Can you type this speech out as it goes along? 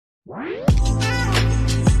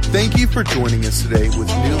Thank you for joining us today with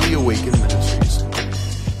Newly Awakened Ministries.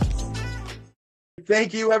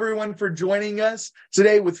 Thank you, everyone, for joining us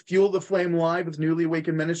today with Fuel the Flame Live with Newly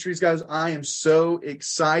Awakened Ministries. Guys, I am so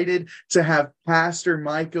excited to have Pastor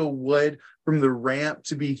Micah Wood from the Ramp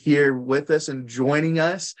to be here with us and joining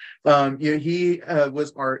us. He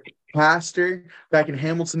was our pastor back in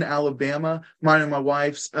Hamilton, Alabama. Mine and my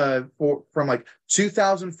wife's from like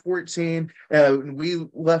 2014. We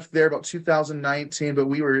left there about 2019, but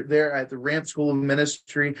we were there at the Ramp School of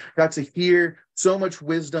Ministry. Got to hear so much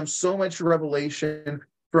wisdom, so much revelation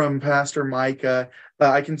from Pastor Micah.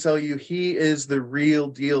 I can tell you, he is the real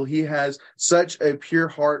deal. He has such a pure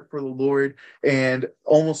heart for the Lord, and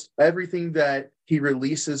almost everything that he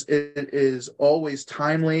releases, it is always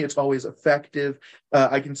timely. It's always effective.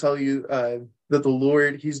 I can tell you that the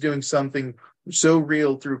Lord, he's doing something so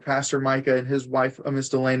real through Pastor Micah and his wife,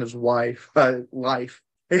 Miss Elena's life.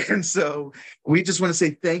 And so we just want to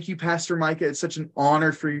say thank you, Pastor Micah. It's such an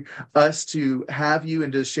honor for us to have you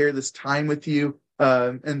and to share this time with you.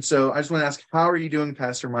 And so I just want to ask, how are you doing,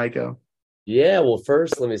 Pastor Micah? Yeah, well,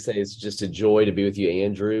 first, let me say it's just a joy to be with you,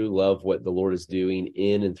 Andrew. Love what the Lord is doing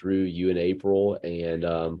in and through you and April. And,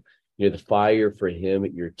 the fire for him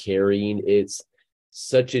you're carrying. It's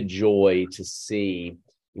such a joy to see,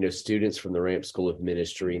 students from the Ramp School of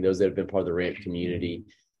Ministry and those that have been part of the Ramp community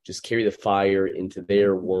just carry the fire into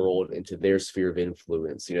their world, into their sphere of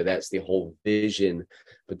influence. That's the whole vision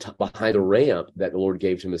behind the Ramp that the Lord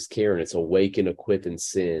gave to Miss Karen. It's awaken, equip, and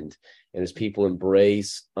send. And as people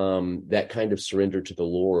embrace that kind of surrender to the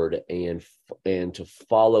Lord and to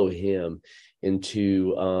follow him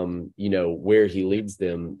into, where he leads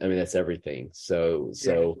them, I mean, that's everything. So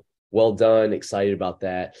well done. Excited about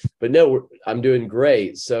that. But no, I'm doing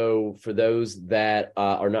great. So for those that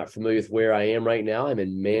are not familiar with where I am right now, I'm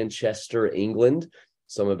in Manchester, England.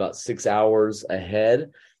 So I'm about 6 hours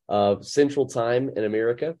ahead of Central Time in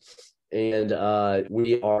America. And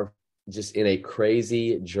we are just in a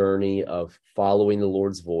crazy journey of following the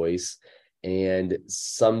Lord's voice. And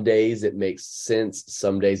some days it makes sense.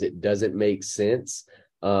 Some days it doesn't make sense.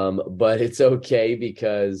 But it's okay,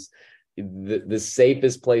 because the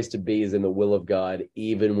safest place to be is in the will of God,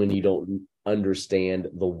 even when you don't understand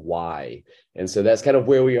the why. And so that's kind of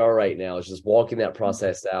where we are right now. It's just walking that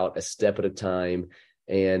process out a step at a time.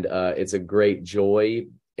 And it's a great joy,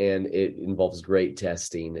 and it involves great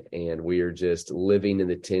testing. And we are just living in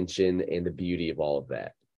the tension and the beauty of all of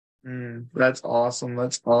that. That's awesome.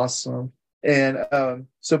 That's awesome. And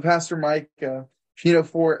so Pastor Mike,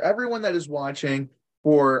 for everyone that is watching,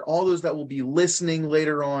 for all those that will be listening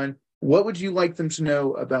later on, what would you like them to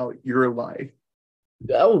know about your life?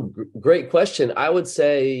 Oh, great question. I would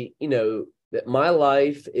say, that my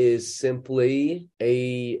life is simply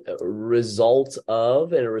a result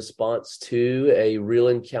of and a response to a real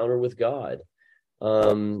encounter with God.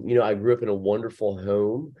 I grew up in a wonderful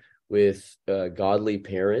home with godly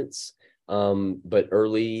parents. But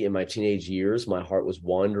early in my teenage years, my heart was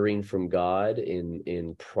wandering from God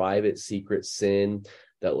in private, secret sin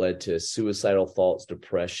that led to suicidal thoughts,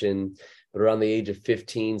 depression. But around the age of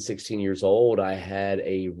 15, 16 years old, I had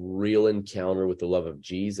a real encounter with the love of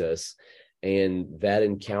Jesus. And that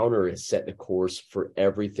encounter has set the course for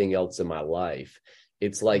everything else in my life.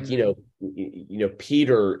 It's like,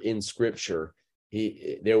 Peter in Scripture,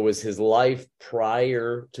 there was his life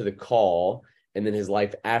prior to the call, and then his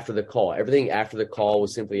life after the call. Everything after the call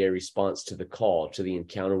was simply a response to the call, to the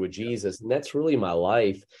encounter with Jesus. And that's really my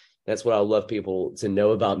life. That's what I love people to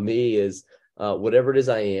know about me is whatever it is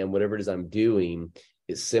I am, whatever it is I'm doing,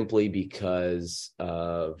 is simply because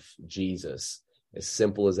of Jesus. As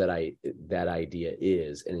simple as that idea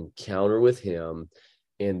is, an encounter with him,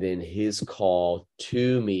 and then his call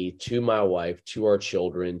to me, to my wife, to our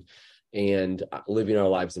children, and living our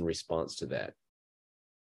lives in response to that.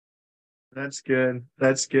 That's good.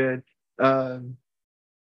 That's good.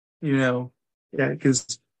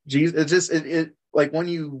 Because Jesus, it like when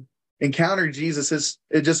you encounter Jesus,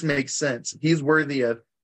 it just makes sense. He's worthy of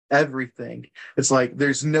everything. It's like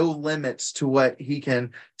there's no limits to what he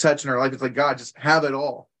can touch in our life. It's like, God, just have it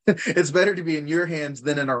all. It's better to be in your hands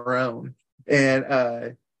than in our own.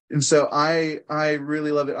 And so I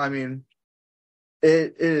really love it. I mean,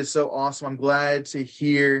 it is so awesome. I'm glad to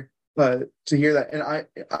hear that. And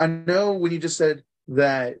I know when you just said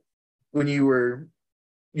that when you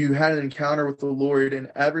had an encounter with the Lord,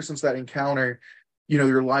 and ever since that encounter,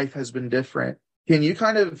 your life has been different. Can you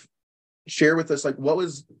kind of share with us, like,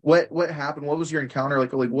 what happened? What was your encounter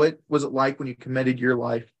like? Like, what was it like when you committed your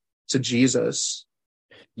life to Jesus?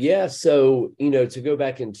 Yeah. So, to go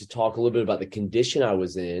back and to talk a little bit about the condition I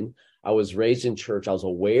was in, I was raised in church. I was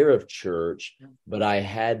aware of church, but I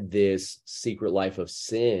had this secret life of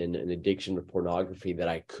sin and addiction to pornography that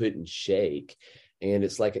I couldn't shake. And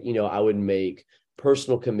it's like, I would make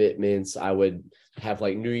personal commitments. I would have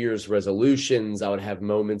like New Year's resolutions. I would have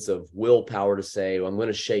moments of willpower to say, well, I'm going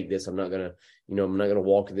to shake this. I'm not going to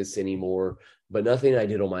walk this anymore. But nothing I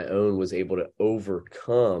did on my own was able to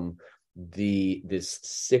overcome this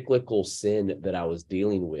cyclical sin that I was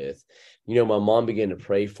dealing with. My mom began to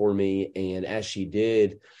pray for me, and as she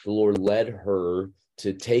did, the Lord led her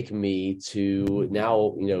to take me to,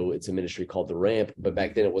 now it's a ministry called The Ramp, but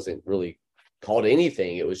back then it wasn't really called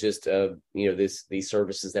anything. It was just these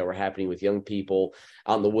services that were happening with young people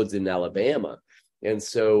out in the woods in Alabama. And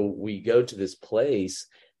so we go to this place,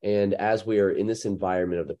 and as we are in this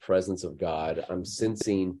environment of the presence of God, I'm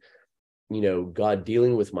sensing God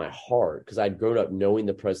dealing with my heart, because I'd grown up knowing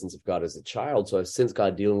the presence of God as a child. So I sensed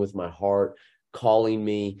God dealing with my heart, calling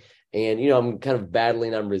me, and, I'm kind of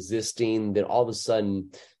battling, I'm resisting. Then all of a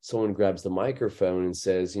sudden, someone grabs the microphone and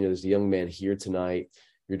says, there's a young man here tonight.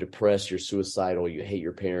 You're depressed, you're suicidal, you hate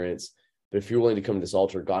your parents. But if you're willing to come to this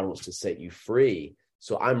altar, God wants to set you free.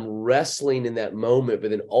 So I'm wrestling in that moment,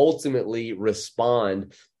 but then ultimately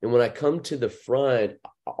respond. And when I come to the front,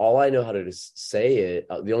 all I know how to say it,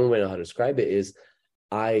 the only way I know how to describe it is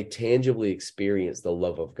I tangibly experience the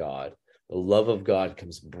love of God. The love of God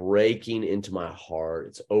comes breaking into my heart.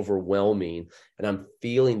 It's overwhelming. And I'm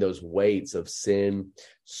feeling those weights of sin,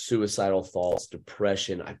 suicidal thoughts,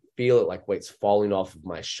 depression. I feel it like weights falling off of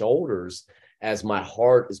my shoulders as my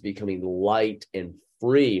heart is becoming light and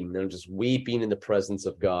free. And I'm just weeping in the presence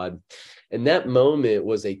of God. And that moment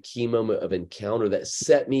was a key moment of encounter that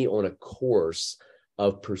set me on a course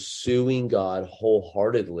of pursuing God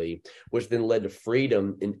wholeheartedly, which then led to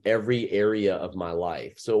freedom in every area of my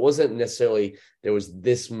life. So it wasn't necessarily there was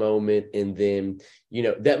this moment and then,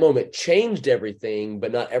 that moment changed everything,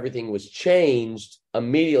 but not everything was changed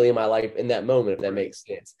immediately in my life in that moment, if that makes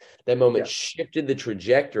sense. That moment shifted the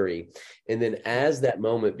trajectory. And then as that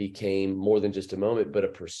moment became more than just a moment, but a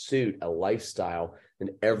pursuit, a lifestyle, and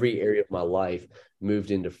every area of my life moved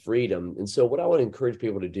into freedom. And so what I want to encourage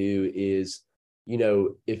people to do is,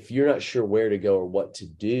 if you're not sure where to go or what to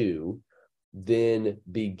do, then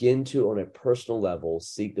begin to, on a personal level,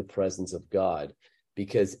 seek the presence of God,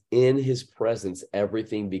 because in his presence,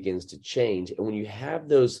 everything begins to change. And when you have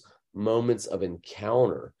those moments of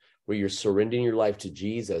encounter where you're surrendering your life to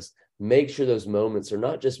Jesus, make sure those moments are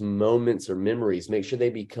not just moments or memories. Make sure they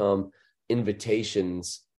become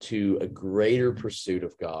invitations to a greater pursuit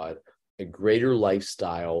of God, a greater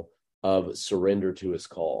lifestyle of surrender to his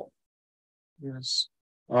call. Yes.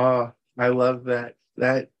 Oh, I love that.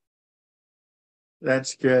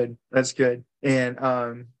 That's good. That's good.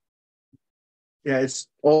 And it's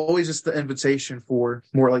always just the invitation for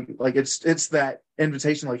more like it's that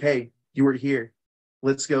invitation, like, hey, you were here.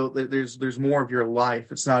 Let's go. There's more of your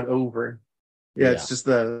life. It's not over. It's just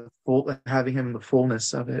the full having him in the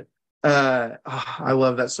fullness of it. I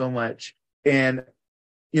love that so much. And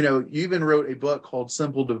you even wrote a book called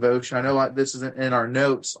Simple Devotion. I know this isn't in our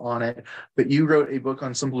notes on it, but you wrote a book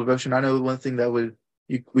on simple devotion. I know one thing that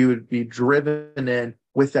we would be driven in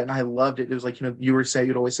with that, and I loved it. It was like,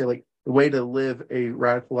 you'd always say, like, the way to live a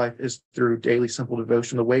radical life is through daily simple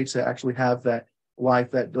devotion. The way to actually have that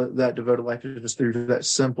life, that devoted life, is just through that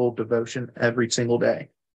simple devotion every single day.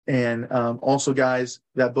 And also, guys,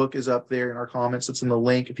 that book is up there in our comments. It's in the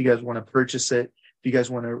link if you guys want to purchase it, if you guys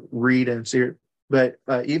want to read and see it. But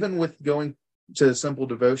even with going to simple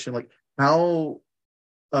devotion, like, how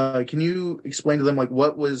can you explain to them, like,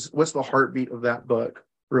 what's the heartbeat of that book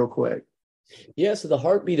real quick? Yeah, so the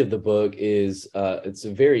heartbeat of the book is it's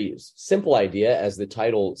a very simple idea, as the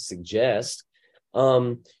title suggests.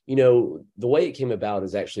 The way it came about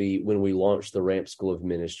is actually when we launched the Ramp School of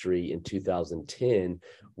Ministry in 2010,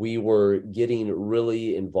 we were getting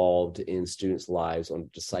really involved in students' lives on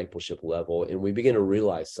a discipleship level, and we began to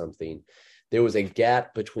realize something. There was a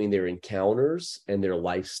gap between their encounters and their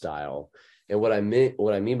lifestyle. And what I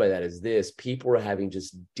mean by that is this: people were having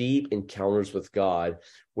just deep encounters with God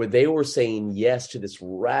where they were saying yes to this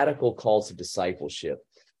radical call to discipleship,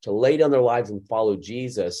 to lay down their lives and follow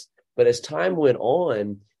Jesus. But as time went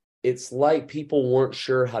on, it's like people weren't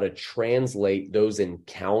sure how to translate those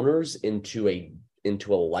encounters into a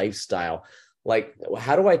lifestyle. Like,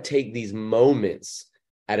 how do I take these moments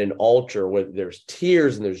at an altar where there's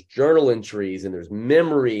tears and there's journal entries and there's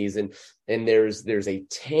memories and there's a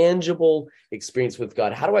tangible experience with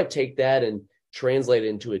God? How do I take that and translate it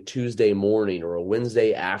into a Tuesday morning or a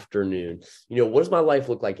Wednesday afternoon? What does my life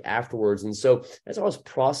look like afterwards? And so as I was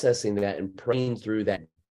processing that and praying through that,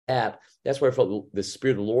 app, that's where I felt the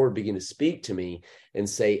Spirit of the Lord begin to speak to me and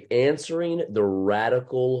say, answering the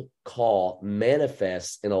radical call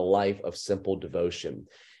manifests in a life of simple devotion.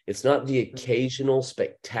 It's not the occasional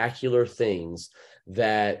spectacular things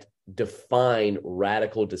that define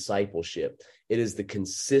radical discipleship. It is the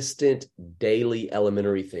consistent daily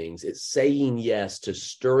elementary things. It's saying yes to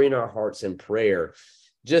stirring our hearts in prayer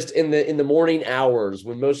just in the morning hours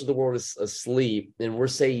when most of the world is asleep, and we're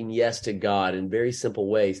saying yes to God in very simple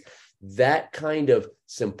ways. That kind of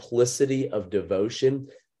simplicity of devotion,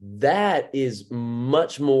 that is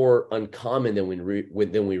much more uncommon than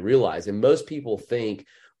we realize. And most people think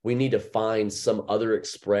we need to find some other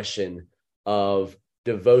expression of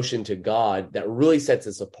devotion to God that really sets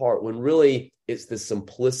us apart, when really it's the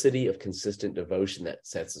simplicity of consistent devotion that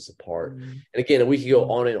sets us apart. And again, we could go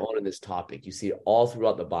on and on in this topic. You see it all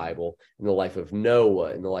throughout the Bible, in the life of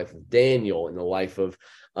Noah, in the life of Daniel, in the life of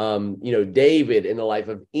David, in the life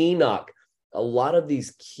of Enoch. A lot of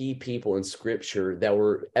these key people in Scripture that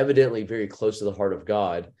were evidently very close to the heart of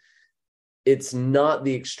God, it's not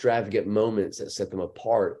the extravagant moments that set them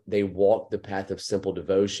apart. They walked the path of simple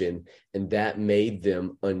devotion, and that made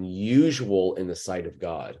them unusual in the sight of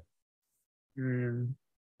God.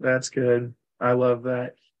 That's good. I love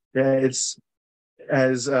that. Yeah, it's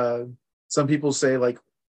as some people say, like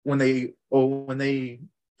when they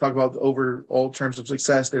talk about the overall terms of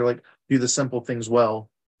success, they're like, do the simple things well.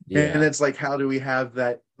 Yeah. And it's like, how do we have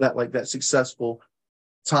that successful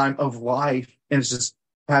time of life? And it's just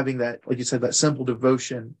having that, like you said, that simple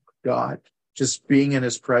devotion to God, just being in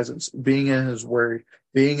his presence, being in his word,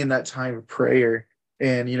 being in that time of prayer.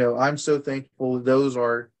 And, I'm so thankful those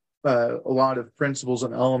are a lot of principles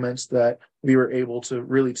and elements that we were able to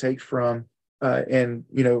really take from and,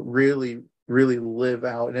 really, really live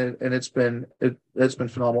out. And it's been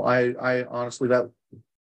phenomenal. I honestly,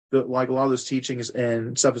 like a lot of those teachings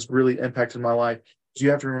and stuff has really impacted my life. So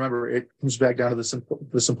you have to remember, it comes back down to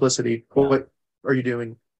the simplicity. What are you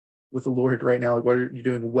doing with the Lord right now? Like, what are you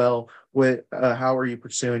doing well? How are you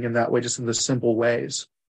pursuing in that way, just in the simple ways?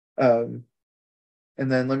 And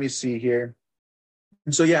then let me see here.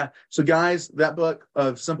 And so guys, that book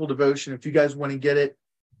of Simple Devotion, if you guys want to get it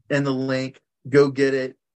in the link, go get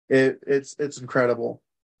it. It's incredible.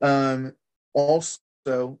 Also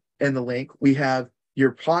in the link, we have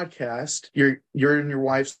your podcast, your and your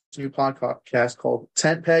wife's new podcast called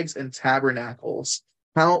Tent Pegs and Tabernacles.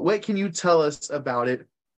 What can you tell us about it?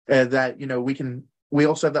 That we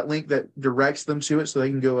also have that link that directs them to it, so they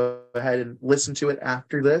can go ahead and listen to it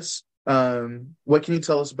after this. What can you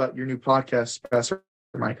tell us about your new podcast, Pastor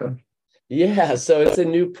Micah? Yeah, so it's a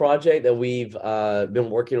new project that we've been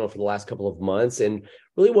working on for the last couple of months, and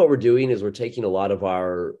really what we're doing is we're taking a lot of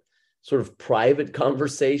our sort of private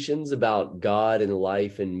conversations about God and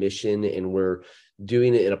life and mission, and we're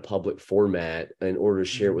doing it in a public format in order to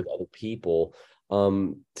share it with other people,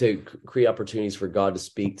 to create opportunities for God to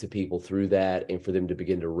speak to people through that, and for them to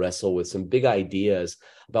begin to wrestle with some big ideas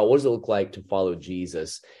about what does it look like to follow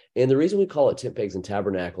Jesus. And the reason we call it Tent Pegs and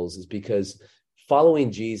Tabernacles is because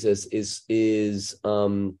following Jesus is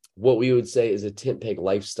what we would say is a tent peg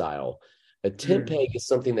lifestyle. A tent peg is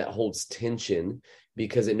something that holds tension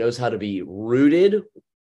because it knows how to be rooted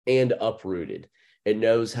and uprooted. It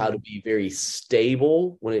knows how to be very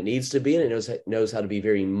stable when it needs to be, and it knows how to be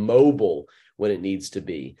very mobile when it needs to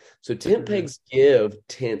be. So tent pegs give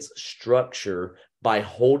tents structure by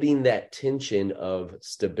holding that tension of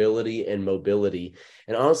stability and mobility.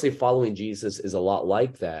 And honestly, following Jesus is a lot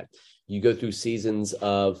like that. You go through seasons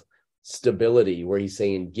of stability where he's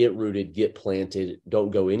saying, get rooted, get planted,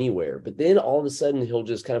 don't go anywhere. But then all of a sudden, he'll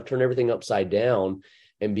just kind of turn everything upside down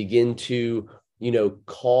and begin to,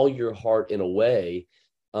 call your heart in a way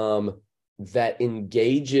that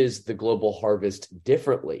engages the global harvest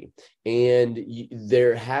differently. And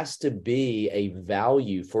there has to be a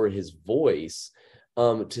value for his voice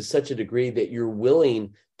to such a degree that you're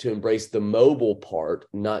willing to embrace the mobile part,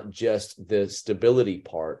 not just the stability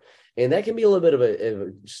part. And that can be a little bit of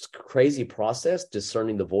a crazy process,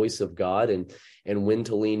 discerning the voice of God and when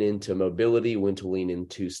to lean into mobility, when to lean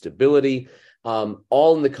into stability,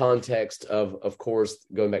 all in the context of course,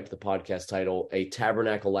 going back to the podcast title, a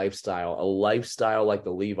tabernacle lifestyle, a lifestyle like the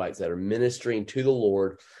Levites that are ministering to the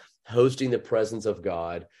Lord, hosting the presence of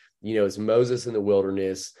God. It's Moses in the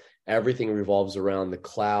wilderness. Everything revolves around the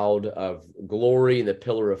cloud of glory and the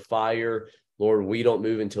pillar of fire. Lord, we don't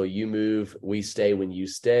move until you move. We stay when you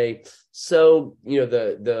stay. So,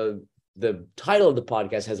 the title of the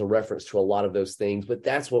podcast has a reference to a lot of those things, but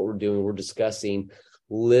that's what we're doing. We're discussing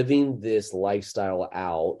living this lifestyle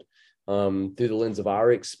out through the lens of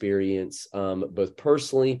our experience, both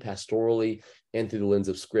personally, pastorally, and through the lens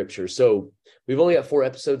of Scripture. So we've only got 4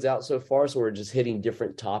 episodes out so far, so we're just hitting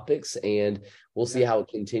different topics, and we'll see how it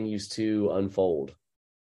continues to unfold.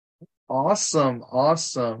 Awesome.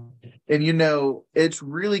 And it's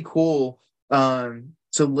really cool to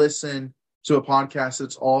listen to a podcast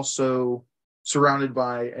that's also surrounded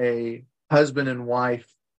by a husband and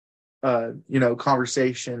wife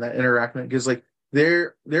conversation, that interaction. Because like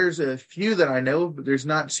there's a few that I know, but there's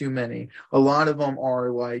not too many. A lot of them are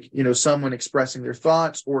like, someone expressing their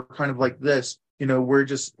thoughts, or kind of like this,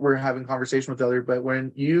 we're having conversation with the other. But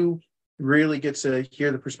when you really get to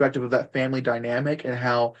hear the perspective of that family dynamic, and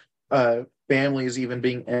how family is even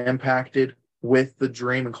being impacted with the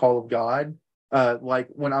dream and call of God. Like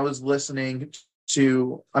when I was listening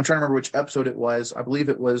to, I'm trying to remember which episode it was. I believe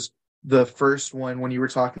it was the first one when you were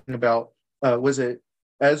talking about, was it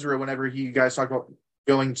Ezra, whenever you guys talked about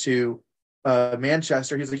going to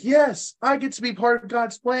Manchester, he's like, yes, I get to be part of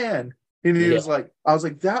God's plan. And he was like, I was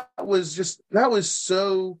like, that was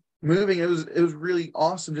so moving. It was really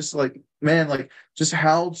awesome. Just like, man, like just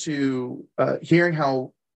how to hearing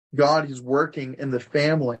how God is working in the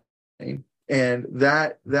family. And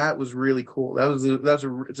that was really cool.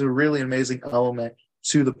 It's a really amazing element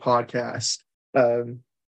to the podcast.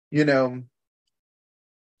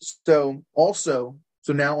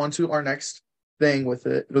 So now on to our next thing with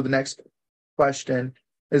it, or the next question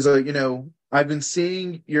is, I've been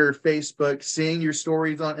seeing your Facebook, seeing your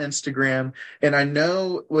stories on Instagram, and I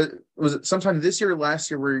know, was it sometime this year or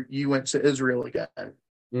last year where you went to Israel again?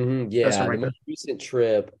 Mm-hmm, yeah, the most recent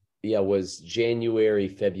trip, was January,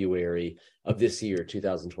 February of this year,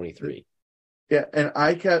 2023. Yeah, and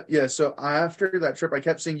so after that trip, I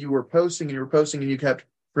kept seeing you were posting, and you kept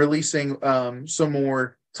releasing some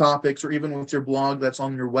more topics, or even with your blog that's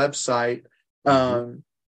on your website.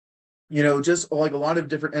 Just like a lot of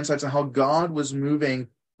different insights on how God was moving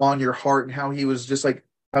on your heart, and how he was just like,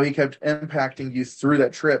 how he kept impacting you through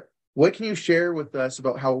that trip. What can you share with us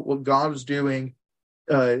about what God was doing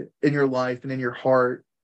in your life and in your heart,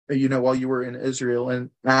 while you were in Israel and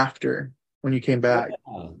after, when you came back?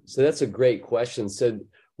 Yeah. So that's a great question. So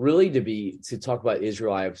really to talk about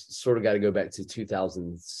Israel, I've sort of got to go back to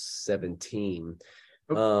 2017,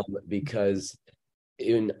 because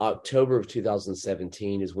in October of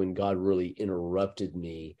 2017 is when God really interrupted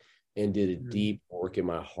me and did a deep work in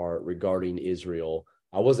my heart regarding Israel.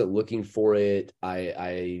 I wasn't looking for it.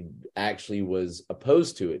 I actually was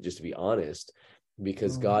opposed to it, just to be honest,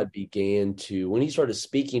 because God began to, when he started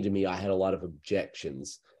speaking to me, I had a lot of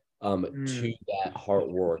objections to that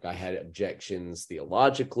heart work. I had objections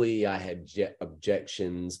theologically. I had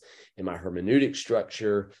objections in my hermeneutic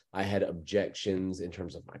structure. I had objections in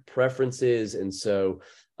terms of my preferences. And so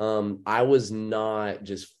I was not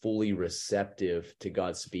just fully receptive to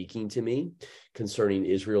God speaking to me concerning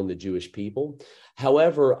Israel and the Jewish people.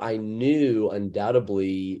 However, I knew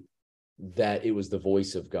undoubtedly that it was the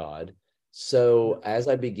voice of God. So as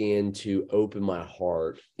I began to open my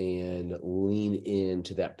heart and lean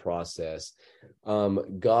into that process,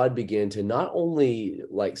 God began to not only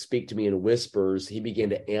like speak to me in whispers, he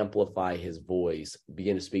began to amplify his voice,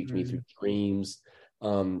 began to speak to me through dreams,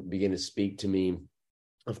 began to speak to me,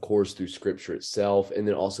 of course, through scripture itself, and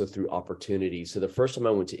then also through opportunities. So the first time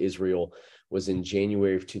I went to Israel was in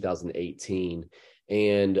January of 2018.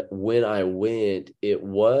 And when I went, it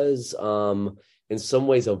was in some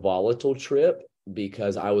ways a volatile trip,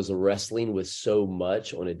 because I was wrestling with so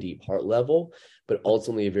much on a deep heart level, but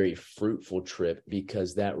ultimately a very fruitful trip,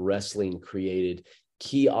 because that wrestling created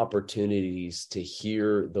key opportunities to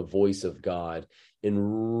hear the voice of God in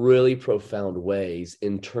really profound ways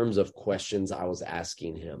in terms of questions I was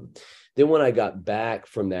asking him. Then when I got back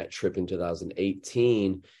from that trip in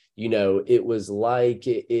 2018, it was like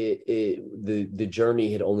the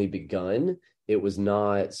journey had only begun. It was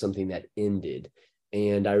not something that ended.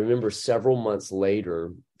 And I remember several months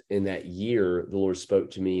later in that year, the Lord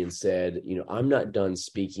spoke to me and said, I'm not done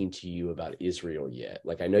speaking to you about Israel yet.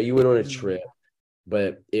 Like, I know you went on a trip,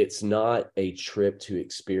 but it's not a trip to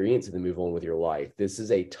experience and then move on with your life. This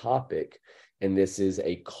is a topic, and this is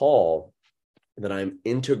a call that I'm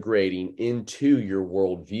integrating into your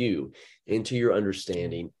worldview, into your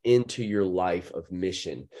understanding, into your life of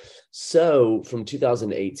mission. So from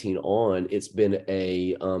 2018 on, it's been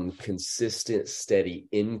a consistent, steady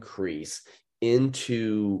increase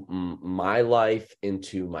into my life,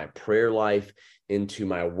 into my prayer life, into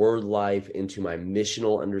my word life, into my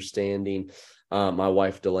missional understanding. My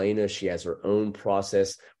wife, Delana, she has her own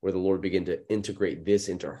process where the Lord began to integrate this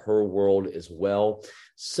into her world as well.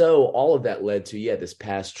 So all of that led to, this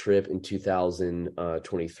past trip in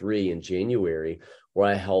 2023 in January, where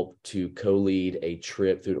I helped to co-lead a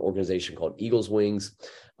trip through an organization called Eagle's Wings.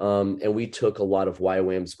 And we took a lot of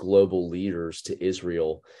YWAM's global leaders to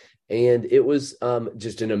Israel. And it was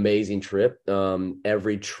just an amazing trip.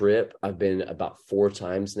 Every trip, I've been about 4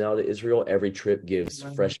 times now to Israel. Every trip gives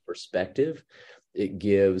fresh perspective. It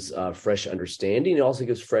gives fresh understanding. It also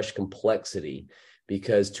gives fresh complexity,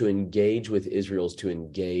 because to engage with Israel is to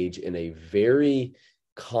engage in a very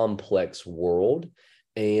complex world.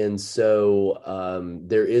 And so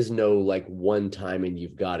there is no like one time and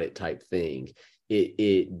you've got it type thing.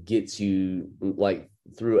 It gets you like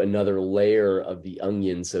through another layer of the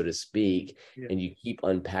onion, so to speak, and you keep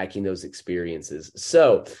unpacking those experiences.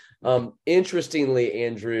 So interestingly,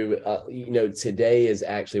 Andrew, today is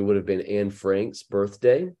actually would have been Anne Frank's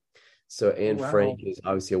birthday. So Anne Frank is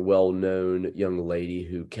obviously a well-known young lady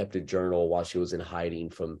who kept a journal while she was in hiding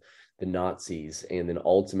from the Nazis, and then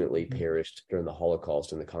ultimately perished during the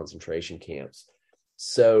Holocaust in the concentration camps.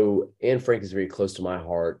 So Anne Frank is very close to my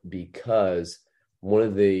heart, because one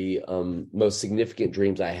of the most significant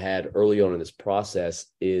dreams I had early on in this process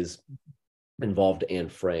involved Anne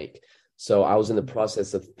Frank. So I was in the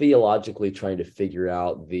process of theologically trying to figure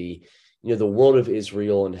out the world of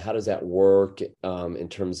Israel and how does that work in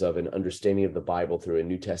terms of an understanding of the Bible through a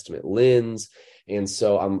New Testament lens. And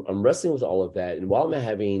so I'm wrestling with all of that. And while I'm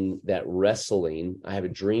having that wrestling, I have a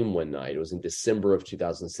dream one night. It was in December of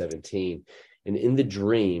 2017. And in the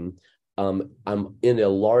dream, I'm in a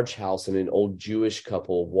large house, and an old Jewish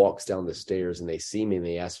couple walks down the stairs, and they see me and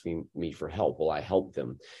they ask me for help. Will I help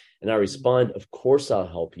them? And I respond, of course I'll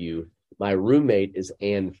help you. My roommate is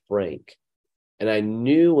Anne Frank. And I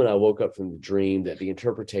knew when I woke up from the dream that the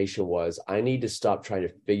interpretation was, I need to stop trying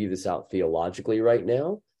to figure this out theologically right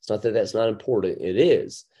now. It's not that that's not important. It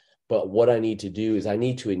is. But what I need to do is I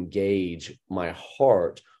need to engage my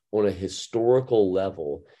heart on a historical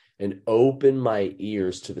level and open my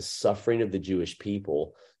ears to the suffering of the Jewish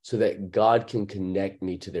people so that God can connect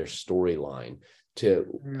me to their storyline,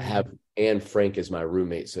 to have Anne Frank as my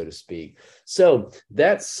roommate, so to speak. So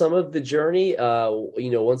that's some of the journey.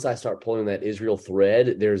 Once I start pulling that Israel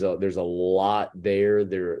thread, there's a lot there.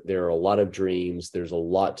 There are a lot of dreams. There's a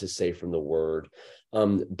lot to say from the word.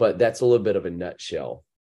 But that's a little bit of a nutshell.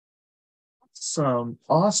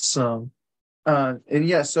 Awesome.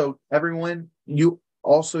 So everyone,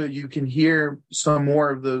 you can hear some more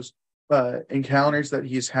of those encounters that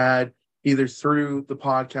he's had, either through the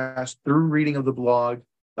podcast, through reading of the blog,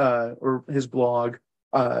 or his blog,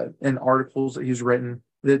 and articles that he's written.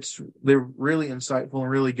 They're really insightful and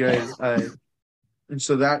really good. And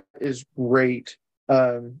so that is great.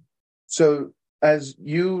 So as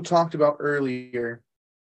you talked about earlier,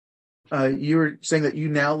 you were saying that you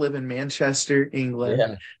now live in Manchester,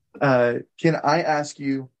 England. Yeah. Can I ask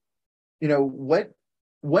you,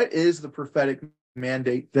 what is the prophetic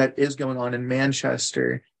mandate that is going on in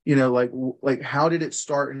Manchester? Like how did it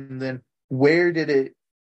start, and then where did it,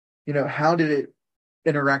 how did it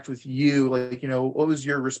interact with you? What was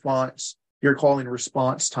your response, your calling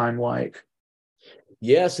response time like?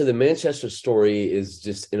 Yeah, so the Manchester story is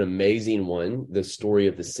just an amazing one, the story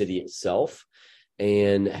of the city itself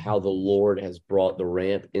and how the Lord has brought the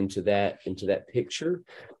ramp into that picture.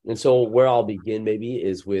 And so where I'll begin maybe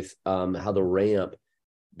is with how the ramp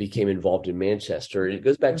became involved in Manchester. And it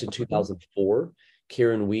goes back to 2004.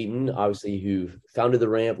 Karen Wheaton, obviously, who founded the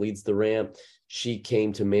ramp, leads the ramp. She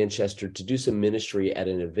came to Manchester to do some ministry at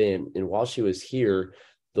an event. And while she was here,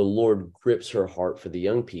 the Lord grips her heart for the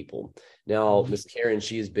young people. Now, Miss Karen,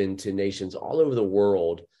 she has been to nations all over the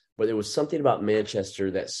world, but there was something about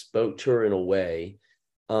Manchester that spoke to her in a way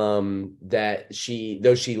that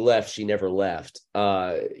though she left, she never left.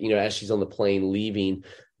 As she's on the plane leaving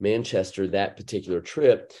Manchester that particular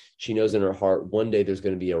trip, she knows in her heart one day there's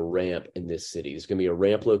going to be a ramp in this city. There's going to be a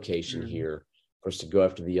ramp location here for us to go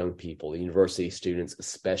after the young people, the university students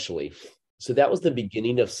especially. So that was the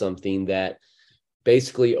beginning of something that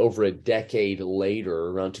basically over a decade later,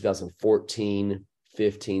 around 2014,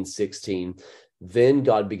 15, 16, then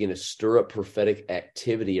God began to stir up prophetic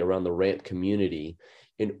activity around the ramp community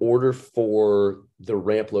in order for the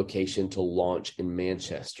ramp location to launch in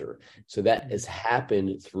Manchester. So that has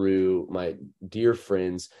happened through my dear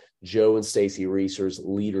friends, Joe and Stacy Reeser's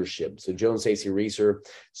leadership. So Joe and Stacy Reeser,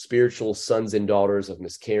 spiritual sons and daughters of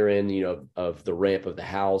Miss Karen, of the ramp of the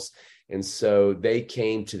house. And so they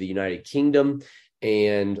came to the United Kingdom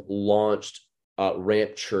and launched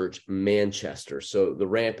Ramp Church Manchester. So the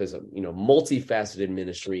ramp is a multifaceted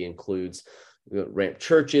ministry, includes Ramp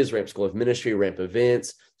churches, Ramp School of Ministry, Ramp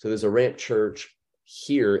events. So there's a Ramp church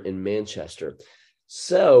here in Manchester.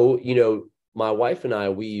 So, my wife and I,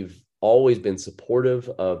 we've always been supportive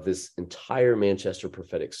of this entire Manchester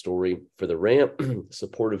prophetic story for the Ramp,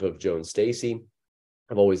 supportive of Joe and Stacy.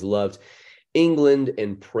 I've always loved England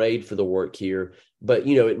and prayed for the work here, but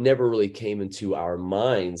it never really came into our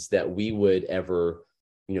minds that we would ever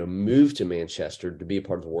move to Manchester to be a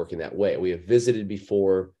part of the work in that way. We have visited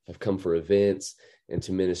before, have come for events and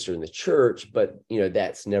to minister in the church, but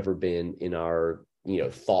that's never been in our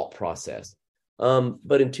thought process.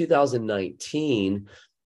 But in 2019,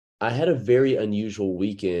 I had a very unusual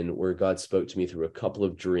weekend where God spoke to me through a couple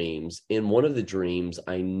of dreams. In one of the dreams,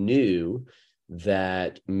 I knew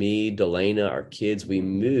that me, Delana, our kids, we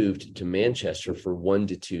moved to Manchester for 1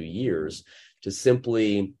 to 2 years to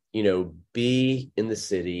simply, be in the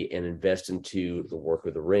city and invest into the work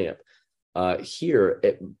of the Ramp here.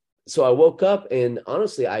 So I woke up and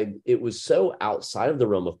honestly, it was so outside of the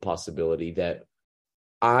realm of possibility that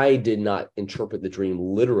I did not interpret the dream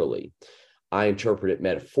literally. I interpreted it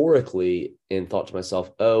metaphorically and thought to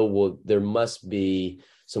myself, oh, well, there must be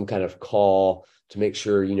some kind of call to make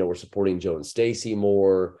sure, we're supporting Joe and Stacy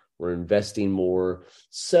more, we're investing more.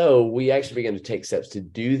 So we actually began to take steps to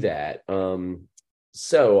do that.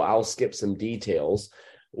 So I'll skip some details.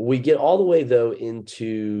 We get all the way, though,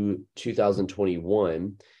 into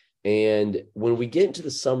 2021. And when we get into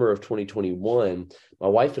the summer of 2021, my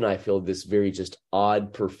wife and I feel this very just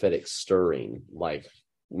odd prophetic stirring, like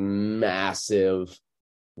massive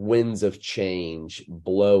winds of change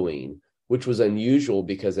blowing, which was unusual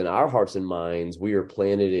because in our hearts and minds, we are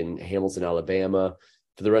planted in Hamilton, Alabama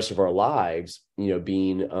for the rest of our lives,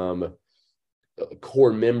 being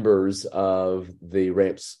core members of the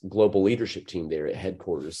Ramp's global leadership team there at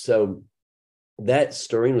headquarters. So that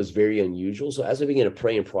stirring was very unusual. So as we began to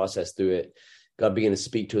pray and process through it, God began to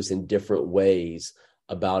speak to us in different ways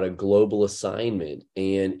about a global assignment,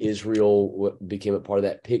 and Israel became a part of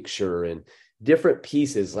that picture and different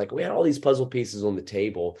pieces. Like we had all these puzzle pieces on the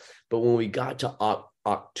table, but when we got to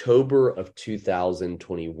October of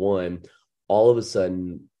 2021, all of a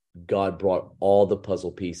sudden, God brought all the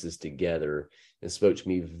puzzle pieces together and spoke to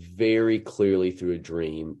me very clearly through a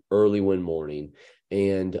dream early one morning.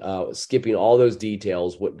 And skipping all those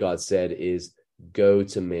details, what God said is, go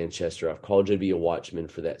to Manchester. I've called you to be a watchman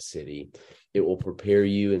for that city. It will prepare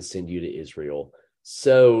you and send you to Israel.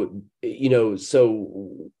 So,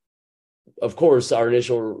 of course, our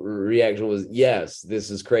initial reaction was, yes, this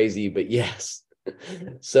is crazy, but yes.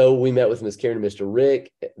 So we met with Miss Karen and Mr.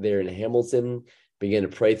 Rick there in Hamilton, began to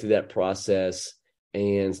pray through that process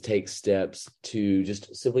and take steps to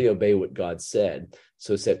just simply obey what God said.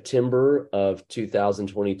 So September of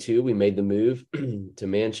 2022, we made the move to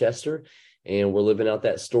Manchester, and we're living out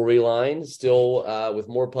that storyline still with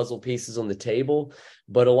more puzzle pieces on the table.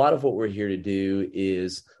 But a lot of what we're here to do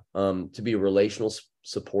is to be a relational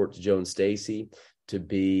support to Joe and Stacy, to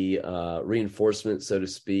be reinforcement, so to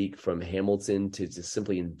speak, from Hamilton to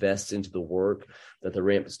simply invest into the work that the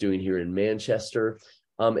Ramp is doing here in Manchester.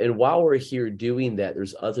 And while we're here doing that,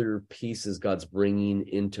 there's other pieces God's bringing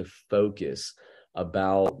into focus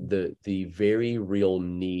about the very real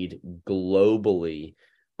need globally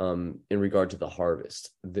in regard to the harvest.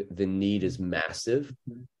 The need is massive.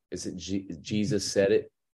 Jesus said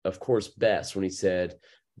it, of course, best when he said,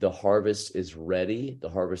 the harvest is ready, the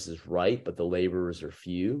harvest is ripe, but the laborers are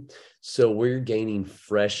few. So we're gaining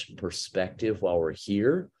fresh perspective while we're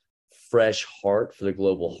here, fresh heart for the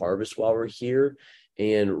global harvest while we're here,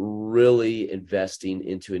 and really investing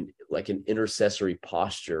into an intercessory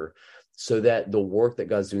posture so that the work that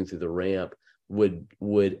God's doing through the Ramp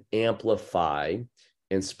would amplify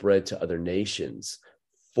and spread to other nations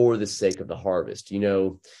for the sake of the harvest.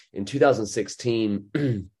 In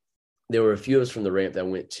 2016, there were a few of us from the Ramp that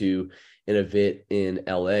went to an event in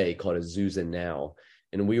LA called Azusa Now.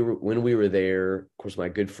 And when we were there, of course, my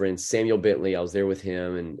good friend Samuel Bentley, I was there with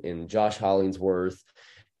him, and Josh Hollingsworth.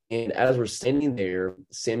 And as we're standing there,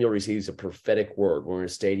 Samuel receives a prophetic word. We're in a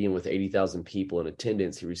stadium with 80,000 people in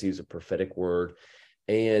attendance. He receives a prophetic word.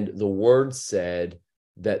 And the word said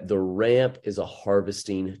that the Ramp is a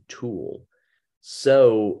harvesting tool.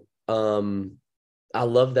 So I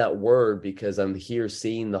love that word because I'm here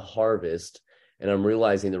seeing the harvest, and I'm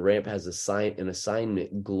realizing the Ramp has an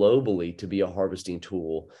assignment globally to be a harvesting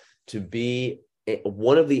tool, to be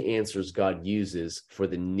one of the answers God uses for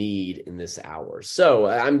the need in this hour. So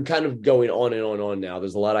I'm kind of going on and on now.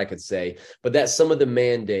 There's a lot I could say, but that's some of the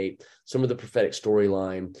mandate, some of the prophetic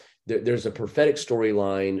storyline. There's a prophetic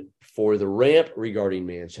storyline for the ramp regarding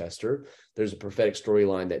Manchester. There's a prophetic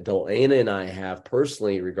storyline that Delana and I have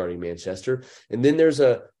personally regarding Manchester. And then there's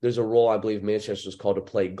a role I believe Manchester is called to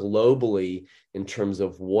play globally in terms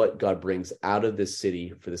of what God brings out of this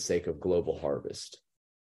city for the sake of global harvest.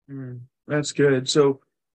 That's good. So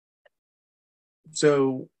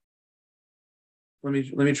let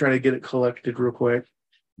me try to get it collected real quick.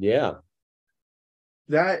 Yeah.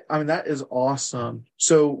 That is awesome.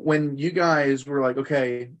 So when you guys were like,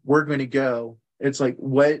 okay, we're going to go, it's like,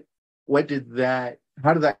 how did that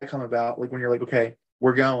come about? Like when you're like, okay,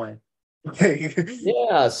 we're going. Okay.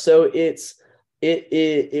 Yeah. So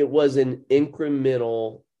it was an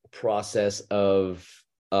incremental process of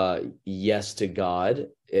yes to God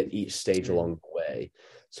at each stage along the way.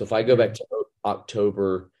 So if I go back to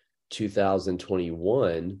October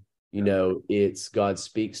 2021, it's God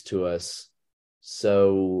speaks to us.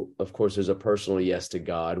 So of course there's a personal yes to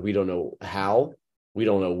God. We don't know how, we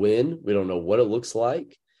don't know when, we don't know what it looks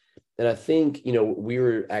like. And I think, we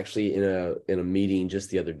were actually in a meeting just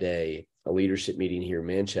the other day, a leadership meeting here in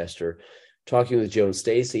Manchester, talking with Joe and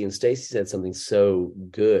Stacy said something so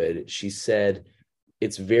good. She said,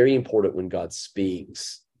 it's very important when God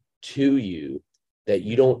speaks to you that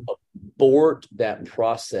you don't abort that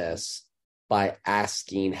process by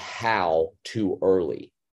asking how too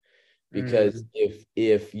early. Because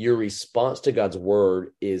if your response to God's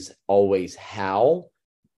word is always how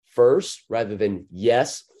first rather than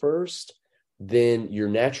yes first, then your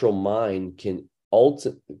natural mind can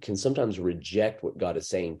sometimes reject what God is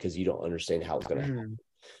saying because you don't understand how it's going to happen.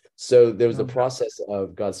 So there was the process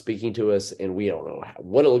of God speaking to us, and we don't know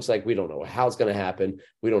what it looks like. We don't know how it's going to happen.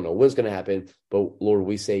 We don't know what's going to happen. But Lord,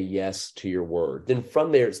 we say yes to your word. Then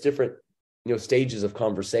from there, it's different, stages of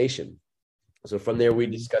conversation. So from there, we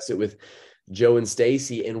discuss it with Joe and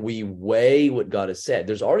Stacy, and we weigh what God has said.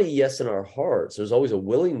 There's already yes in our hearts. There's always a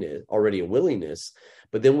willingness,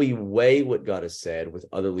 but then we weigh what God has said with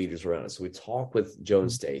other leaders around us. So we talk with Joe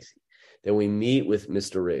and Stacy. Then we meet with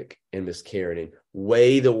Mr. Rick and Miss Karen and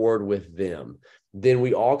weigh the word with them. Then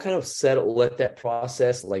we all kind of let that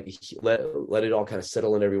process, let it all kind of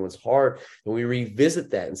settle in everyone's heart. And we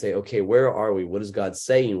revisit that and say, okay, where are we? What is God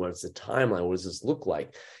saying? What's the timeline? What does this look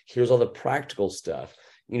like? Here's all the practical stuff.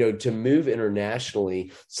 To move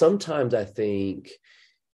internationally, sometimes I think,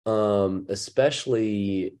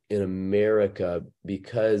 especially in America,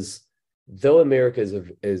 because though America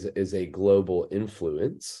is a global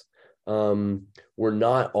influence, we're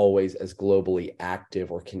not always as globally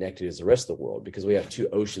active or connected as the rest of the world because we have two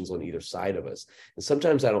oceans on either side of us. And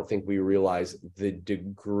sometimes I don't think we realize the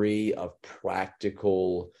degree of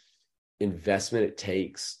practical investment it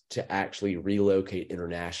takes to actually relocate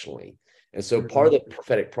internationally. And so part of the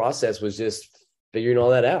prophetic process was just figuring all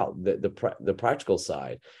that out, the practical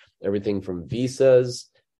side, everything from visas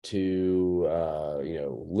to,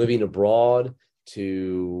 living abroad,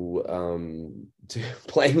 to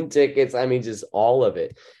plane tickets. I mean, just all of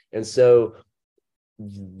it. And so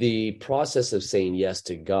the process of saying yes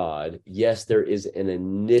to God, yes, there is an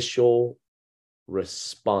initial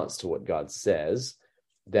response to what God says.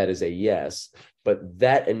 That is a yes, but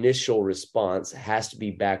that initial response has to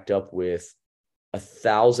be backed up with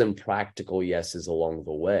 1,000 practical yeses along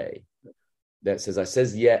the way. That says, I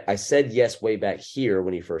said yes way back here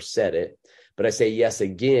when he first said it, but I say yes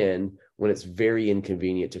again when it's very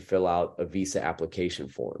inconvenient to fill out a visa application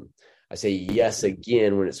form. I say yes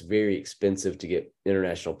again when it's very expensive to get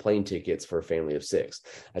international plane tickets for a family of 6.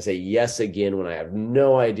 I say yes again when I have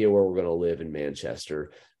no idea where we're going to live in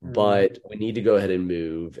Manchester, but we need to go ahead and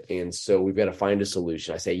move. And so we've got to find a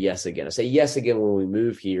solution. I say yes again. I say yes again when we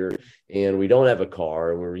move here and we don't have a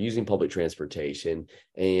car and we're using public transportation.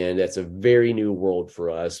 And that's a very new world for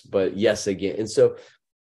us, but yes again. And so,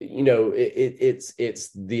 it's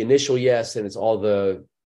the initial yes, and it's all the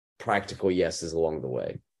practical yeses along the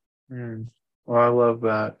way. Well, I love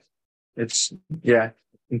that. It's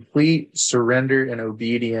complete surrender and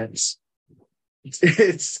obedience.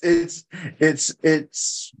 It's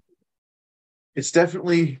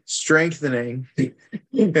definitely strengthening, and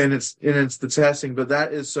it's the testing. But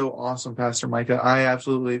that is so awesome, Pastor Micah. I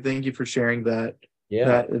absolutely thank you for sharing that. Yeah,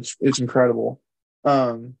 that it's incredible.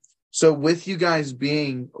 So with you guys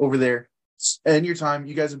being over there and your time,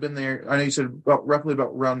 you guys have been there. I know you said roughly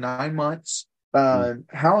around 9 months. How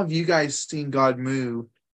have you guys seen God move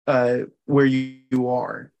where you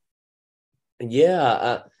are?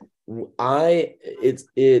 Yeah. It's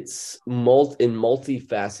in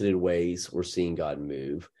multifaceted ways we're seeing God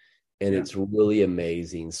move, and Yeah. it's really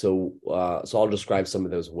amazing. So I'll describe some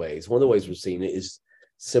of those ways. One of the ways we're seeing it is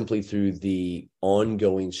simply through the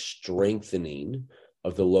ongoing strengthening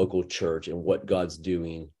of the local church and what God's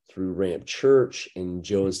doing through Ramp Church and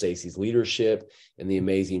Joe and Stacy's leadership and the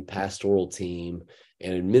amazing pastoral team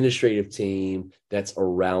and administrative team that's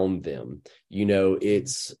around them.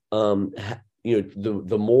 It's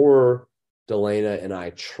the more Delana and I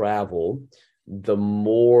travel, the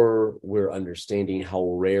more we're understanding how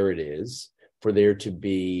rare it is for there to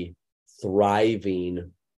be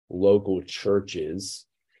thriving local churches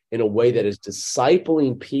in a way that is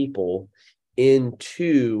discipling people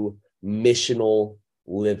into missional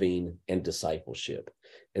living and discipleship.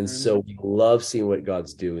 And so we love seeing what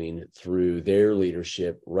God's doing through their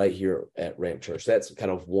leadership right here at Ramp Church. That's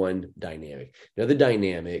kind of one dynamic. Another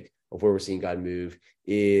dynamic of where we're seeing God move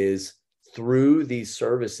is through these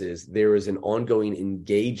services, there is an ongoing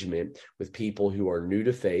engagement with people who are new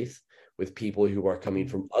to faith, with people who are coming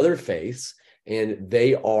from other faiths, and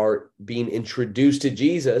they are being introduced to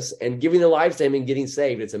Jesus and giving their lives to him and getting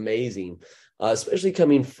saved. It's amazing, especially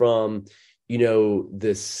coming from,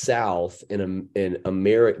 the South in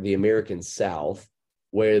America, the American South,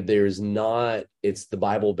 where it's the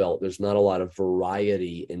Bible Belt. There's not a lot of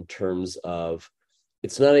variety in terms of,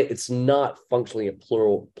 it's not functionally a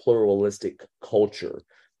pluralistic culture.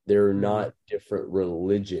 There are not different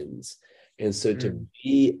religions. And so to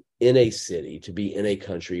be in a city, to be in a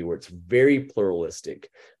country where it's very pluralistic,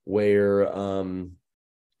 where,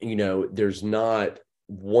 there's not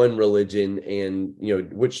one religion and,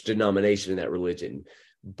 which denomination in that religion,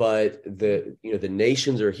 but the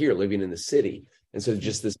nations are here living in the city. And so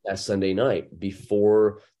just this past Sunday night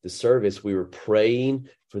before the service, we were praying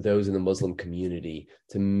for those in the Muslim community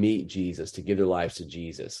to meet Jesus, to give their lives to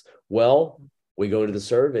Jesus. Well, we go into the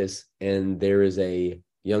service and there is a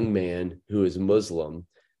young man who is Muslim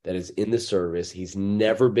that is in the service. He's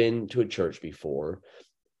never been to a church before.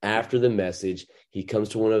 After the message, he comes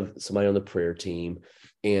to somebody on the prayer team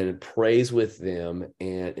and prays with them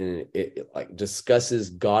and it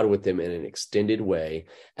discusses God with them in an extended way.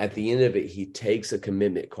 At the end of it, he takes a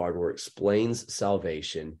commitment card where it explains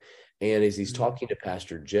salvation. And as he's talking to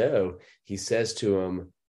Pastor Joe, he says to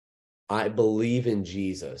him, I believe in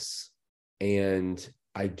Jesus and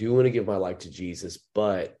I do want to give my life to Jesus,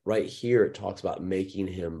 but right here it talks about making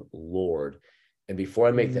him Lord. And before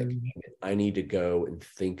I make that commitment, I need to go and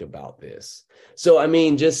think about this. So,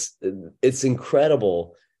 it's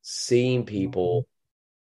incredible seeing people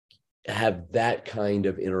have that kind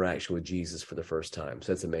of interaction with Jesus for the first time.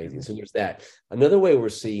 So that's amazing. So there's that. Another way we're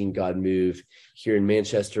seeing God move here in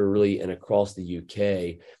Manchester, really, and across the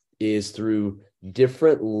UK is through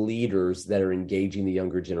different leaders that are engaging the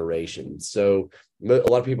younger generation. So a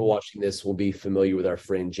lot of people watching this will be familiar with our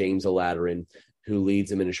friend James Alaterin, who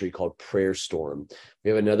leads a ministry called Prayer Storm. We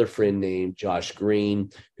have another friend named Josh Green,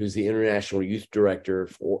 who's the international youth director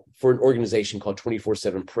for an organization called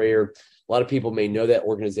 24/7 Prayer. A lot of people may know that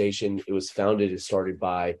organization. It was founded and started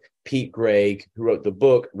by Pete Greig, who wrote the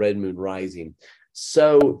book Red Moon Rising.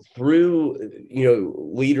 So through,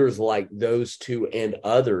 leaders like those two and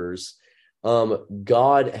others,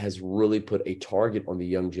 God has really put a target on the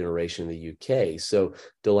young generation in the UK. So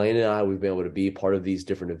Delaney and I, we've been able to be part of these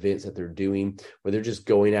different events that they're doing where they're just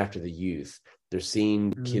going after the youth. They're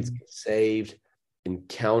seeing kids get saved,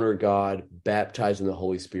 encounter God, baptized in the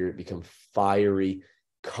Holy Spirit, become fiery,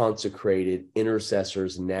 consecrated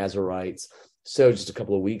intercessors, Nazarites. So just a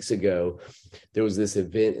couple of weeks ago, there was this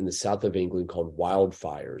event in the south of England called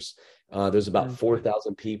Wildfires. There's about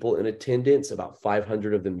 4,000 people in attendance, about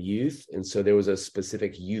 500 of them youth. And so there was a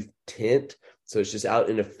specific youth tent. So it's just out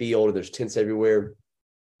in a field. There's tents everywhere.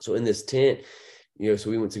 So in this tent, so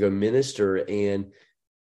we went to go minister and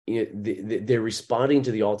they're responding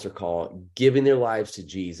to the altar call, giving their lives to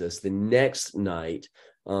Jesus. The next night,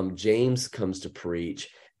 James comes to preach.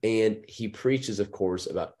 And he preaches, of course,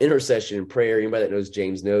 about intercession and prayer. Anybody that knows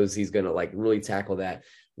James knows he's going to really tackle that.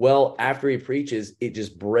 Well, after he preaches, it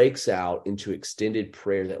just breaks out into extended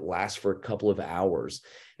prayer that lasts for a couple of hours.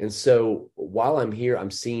 And so while I'm here, I'm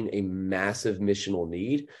seeing a massive missional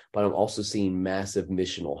need, but I'm also seeing massive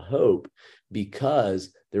missional hope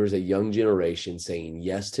because there is a young generation saying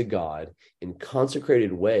yes to God in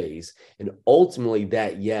consecrated ways. And ultimately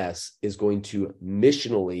that yes is going to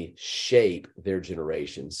missionally shape their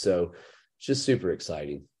generation. So it's just super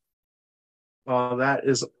exciting. Oh, that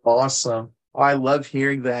is awesome. I love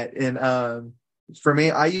hearing that. And for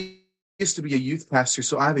me, I used to be a youth pastor,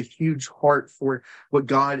 so I have a huge heart for what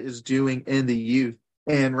God is doing in the youth.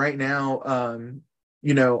 And right now,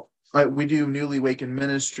 we do Newly Awakened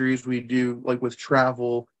Ministries. We do like with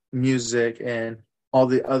travel, music, and all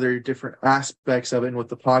the other different aspects of it, and with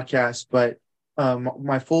the podcast. But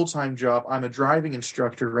my full-time job, I'm a driving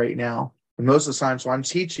instructor right now. And most of the time, so I'm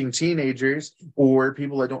teaching teenagers or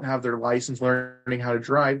people that don't have their license, learning how to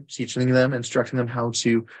drive, teaching them, instructing them how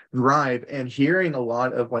to drive, and hearing a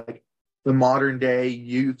lot of like the modern day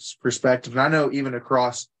youth's perspective. And I know even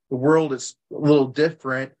across the world, it's a little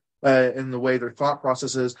different in the way their thought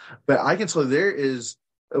process is. But I can tell you there is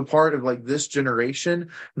a part of like this generation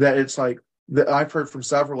that it's like that I've heard from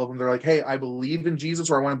several of them. They're like, hey, I believe in Jesus,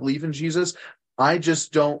 or I want to believe in Jesus. I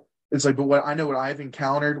just don't. It's like, but what I know, what I've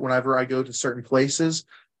encountered whenever I go to certain places,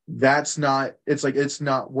 that's not. It's like it's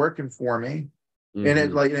not working for me, and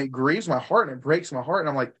it grieves my heart and it breaks my heart. And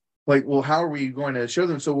I'm like, well, how are we going to show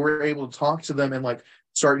them? So we're able to talk to them and like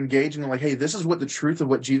start engaging them. Like, hey, this is what the truth of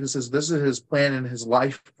what Jesus is. This is His plan in His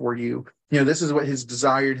life for you. You know, this is what His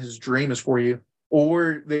desire and His dream is for you.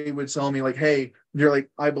 Or they would tell me like, hey, they're like,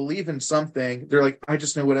 I believe in something. They're like, I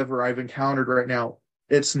just know whatever I've encountered right now,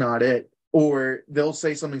 it's not it. Or they'll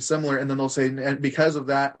say something similar, and then they'll say, and because of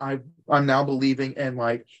that, I'm now believing in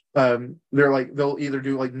like they're like they'll either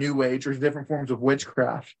do like New Age or different forms of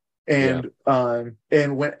witchcraft, and where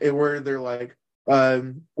they're like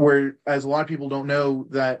whereas a lot of people don't know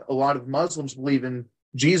that a lot of Muslims believe in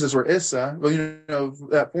Jesus or Isa. Well, you know,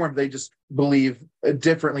 that form, they just believe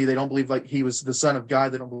differently. They don't believe like He was the Son of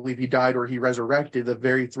God. They don't believe He died or He resurrected, the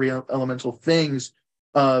very three elemental things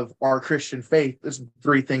of our Christian faith. There's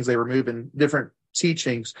three things they remove in different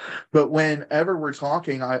teachings. But whenever we're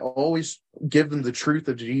talking, I always give them the truth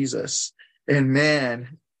of Jesus. And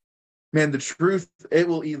man, the truth,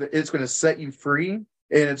 it's going to set you free, and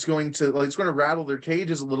it's going to rattle their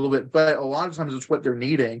cages a little bit, but a lot of times it's what they're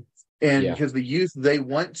needing. And because the youth, they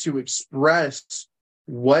want to express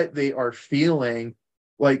what they are feeling,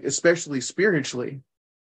 like especially spiritually.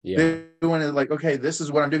 They want to like, okay, this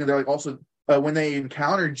is what I'm doing. And they're like, also when they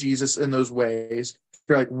encounter Jesus in those ways,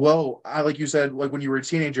 they're like, whoa, like you said, like when you were a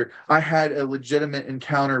teenager, I had a legitimate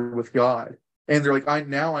encounter with God. And they're like, I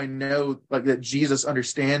know like that Jesus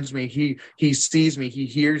understands me. He sees me. He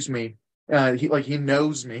hears me. He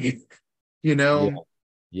knows me, you know?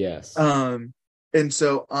 Yeah. Yes. And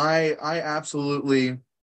so I absolutely,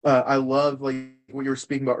 I love like what you were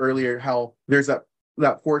speaking about earlier, how there's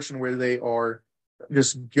that portion where they are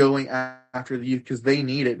just going after the youth because they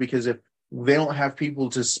need it, because if they don't have people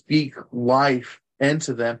to speak life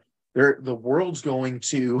into them, the world's going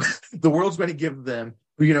to give them,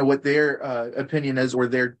 you know, what their opinion is, or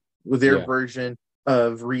their version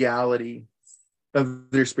of reality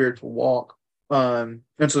of their spiritual walk. And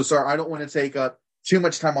so, sorry, I don't want to take up too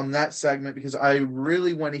much time on that segment because I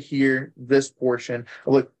really want to hear this portion.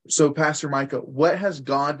 Look, so Pastor Micah, what has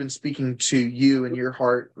God been speaking to you in your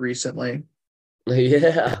heart recently?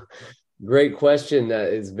 Yeah, great question.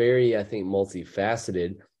 That is very, I think,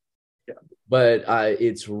 multifaceted. Yeah. But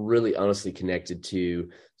it's really honestly connected to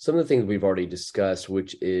some of the things we've already discussed,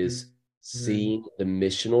 which is seeing the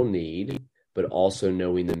missional need, but also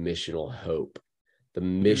knowing the missional hope. The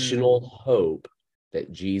missional hope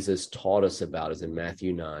that Jesus taught us about is in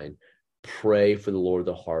Matthew 9. Pray for the Lord of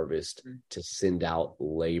the harvest to send out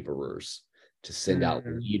laborers, to send out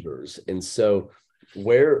leaders. And so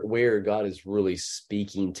where God is really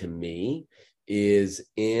speaking to me is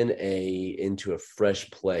into a fresh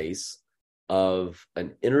place of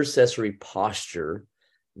an intercessory posture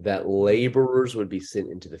that laborers would be sent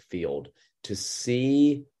into the field to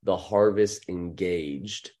see the harvest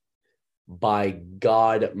engaged by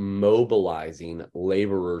God mobilizing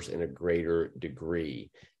laborers in a greater degree.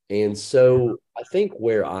 And so I think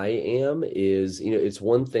where I am is, you know, it's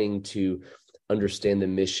one thing to understand the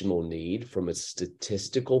missional need from a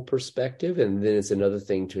statistical perspective, and then it's another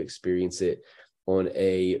thing to experience it on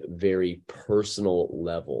a very personal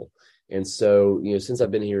level. And so, you know, since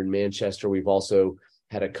I've been here in Manchester, we've also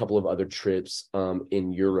had a couple of other trips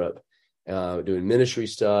in Europe, doing ministry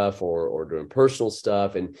stuff or doing personal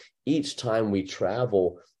stuff. And each time we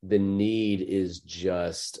travel, the need is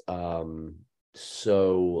just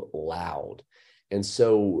so loud. And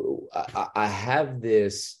so I have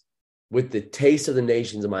this, with the taste of the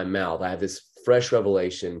nations in my mouth, I have this fresh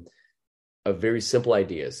revelation of very simple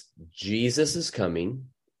ideas. Jesus is coming.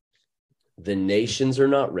 The nations are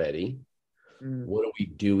not ready. What are we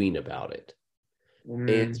doing about it?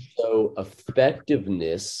 And so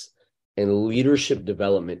effectiveness and leadership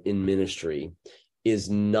development in ministry is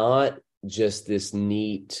not just this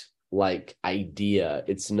neat like idea.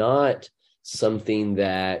 It's not something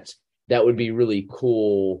that would be really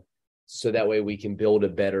cool so that way we can build a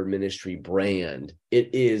better ministry brand.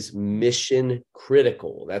 It is mission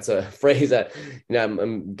critical. That's a phrase that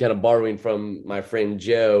I'm kind of borrowing from my friend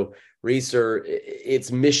Joe Reeser.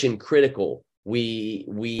 It's mission critical.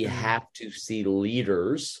 We have to see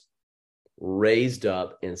leaders raised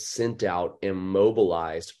up and sent out and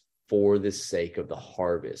mobilized for the sake of the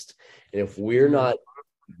harvest. And if we're not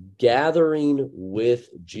gathering with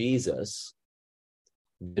Jesus,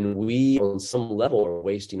 then we on some level are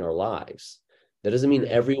wasting our lives. That doesn't mean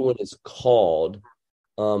everyone is called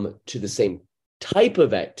to the same type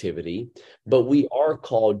of activity, but we are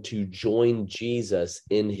called to join Jesus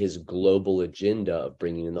in his global agenda of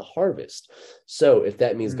bringing in the harvest. So if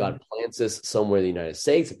that means God plants us somewhere in the United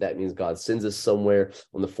States, if that means God sends us somewhere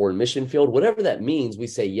on the foreign mission field, whatever that means, we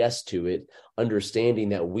say yes to it, understanding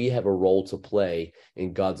that we have a role to play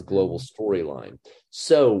in God's global storyline.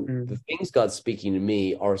 So the things God's speaking to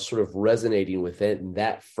me are sort of resonating within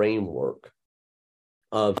that framework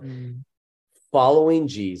of following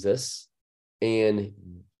Jesus and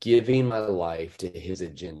giving my life to his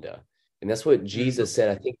agenda. And that's what Jesus said.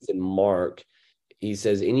 I think it's in Mark. He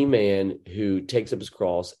says, any man who takes up his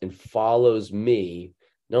cross and follows me,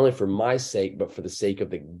 not only for my sake, but for the sake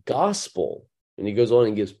of the gospel. And he goes on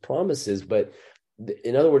and gives promises. But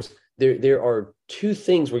in other words, there are two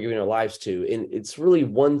things we're giving our lives to. And it's really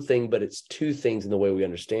one thing, but it's two things in the way we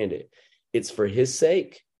understand it. It's for his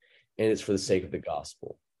sake, and it's for the sake of the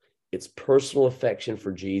gospel. It's personal affection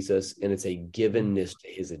for Jesus, and it's a givenness to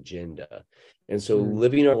his agenda. And so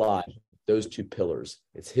living our lives, those two pillars,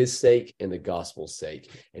 it's his sake and the gospel's sake,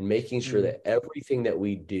 and making sure that everything that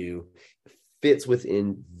we do fits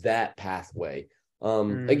within that pathway.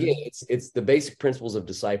 Again, it's the basic principles of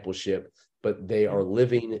discipleship, but they are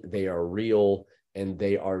living, they are real, and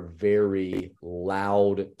they are very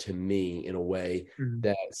loud to me in a way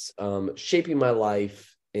that's shaping my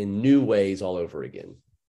life in new ways all over again.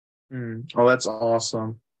 Oh, that's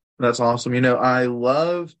awesome. That's awesome. I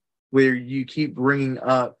love where you keep bringing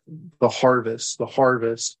up the harvest. It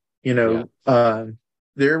was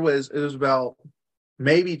about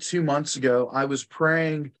maybe 2 months ago. I was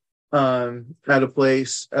praying at a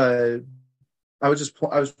place. I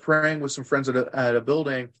was praying with some friends at a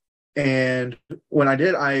building. And when I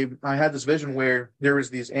did, I had this vision where there was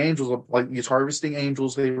these angels, like these harvesting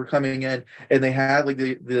angels. They were coming in, and they had like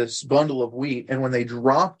this bundle of wheat. And when they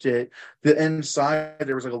dropped it, the inside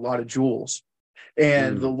there was like a lot of jewels.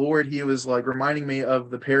 And the Lord, he was like reminding me of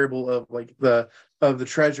the parable of like the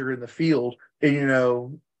treasure in the field.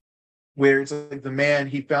 And where it's like the man,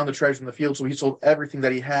 he found the treasure in the field, so he sold everything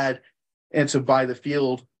that he had and to buy the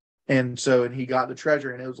field. And he got the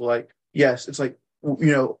treasure. And it was like, yes, it's like,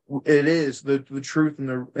 it is the truth, and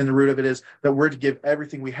the root of it is that we're to give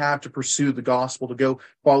everything we have to pursue the gospel, to go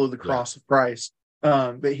follow the cross of Christ.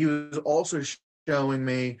 But he was also showing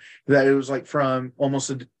me that it was like from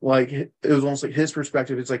almost like his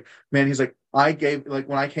perspective. It's like, man, he's like, I gave, like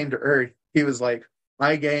when I came to earth, he was like,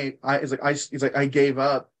 I gave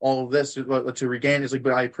up all of this to regain. He's like,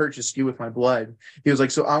 but I purchased you with my blood. He was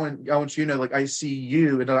like, so I want you to know, like, I see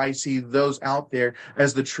you and I see those out there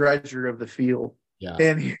as the treasure of the field. Yeah.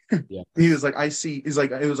 And he was like, I see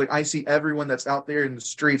everyone that's out there in the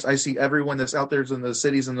streets. I see everyone that's out there in the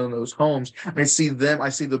cities and in those homes. I see them. I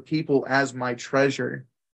see the people as my treasure.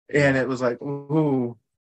 And it was like, ooh.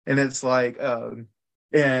 And it's like,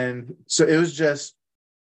 and so it was just,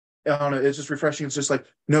 I don't know, it's just refreshing. It's just like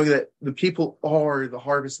knowing that the people are the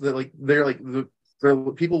harvest, that like they're like the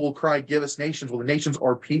people will cry, give us nations. Well, the nations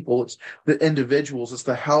are people. It's the individuals. It's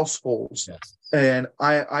the households. Yes. And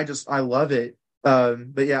I love it.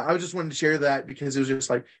 But yeah, I just wanted to share that because it was just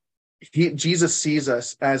like Jesus sees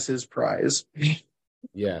us as his prize.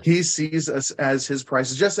 Yeah, he sees us as his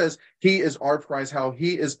prize, just as he is our prize. How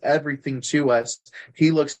he is everything to us. He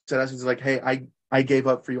looks at us and he's like, "Hey, I gave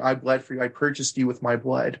up for you. I bled for you. I purchased you with my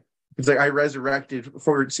blood. It's like I resurrected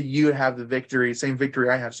so you have the victory, same victory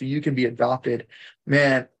I have, so you can be adopted."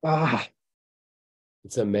 Man,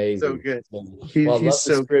 it's amazing. So good.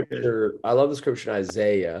 I love the scripture in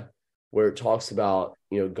Isaiah where it talks about,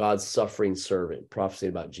 God's suffering servant, prophesying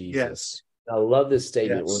about Jesus. Yes. I love this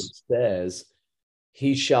statement where it says,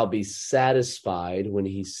 he shall be satisfied when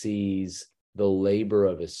he sees the labor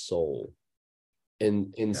of his soul.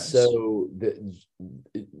 And so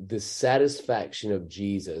the satisfaction of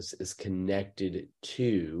Jesus is connected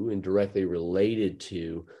to and directly related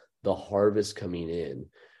to the harvest coming in.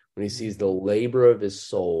 When he sees the labor of his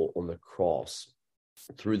soul on the cross,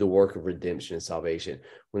 through the work of redemption and salvation,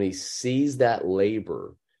 when he sees that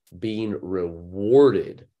labor being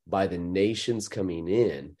rewarded by the nations coming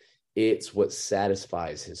in, it's what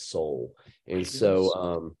satisfies his soul. And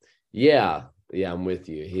so Yeah, yeah, I'm with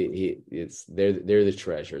you. It's they're the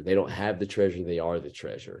treasure. They don't have the treasure; they are the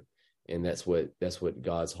treasure, and that's what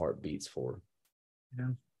God's heart beats for.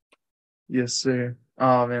 Yeah. Yes, sir.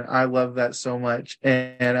 Oh man, I love that so much.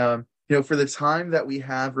 And for the time that we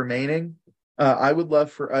have remaining, I would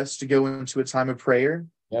love for us to go into a time of prayer.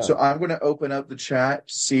 Yeah, So I'm going to open up the chat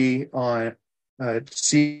to see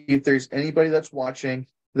if there's anybody that's watching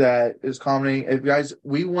that is commenting. If guys,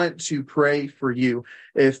 we want to pray for you.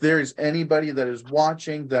 If there's anybody that is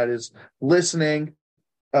watching, that is listening,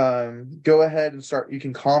 go ahead and start. You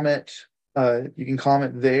can comment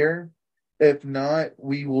there. If not,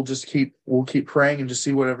 we'll keep praying and just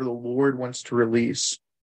see whatever the Lord wants to release.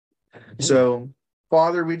 So,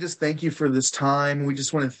 Father, we just thank you for this time. We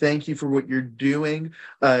just want to thank you for what you're doing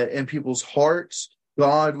in people's hearts.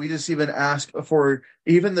 God, we just even ask for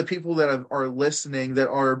even the people that are listening, that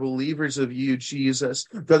are believers of you, Jesus,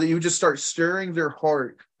 God, that you would just start stirring their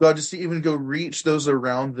heart. God, just to even go reach those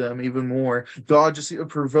around them even more. God, just to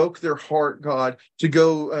provoke their heart, God, to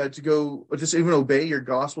go just even obey your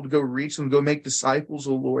gospel, to go reach them, go make disciples,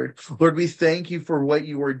 oh Lord. Lord, we thank you for what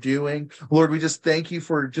you are doing. Lord, we just thank you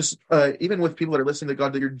for just even with people that are listening to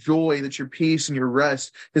God, that your joy, that your peace and your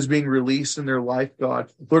rest is being released in their life,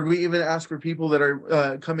 God. Lord, we even ask for people that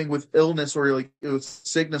are coming with illness or like with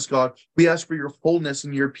sickness, God. We ask for your wholeness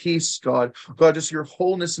and your peace, God. God, just your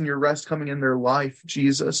wholeness and your rest coming in their life,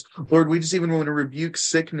 Jesus. Lord, we just even want to rebuke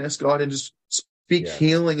sickness, God, and just speak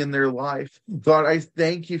healing in their life. God, I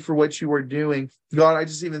thank you for what you are doing. God, I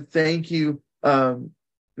just even thank you.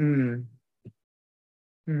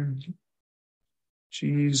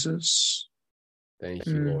 Jesus. thank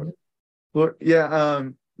you, Lord. Lord, yeah,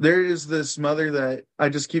 there is this mother that I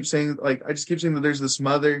just keep saying that there's this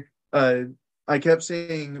mother. I kept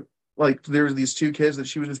saying like there were these two kids that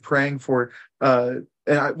she was just praying for.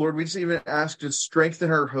 Lord, we just even ask to strengthen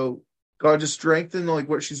her hope. God, just strengthen like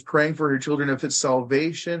what she's praying for her children. If it's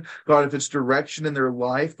salvation, God, if it's direction in their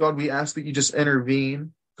life, God, we ask that you just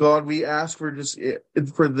intervene. God, we ask for just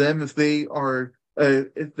for them if they are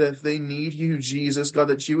if they need you, Jesus, God,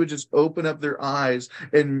 that you would just open up their eyes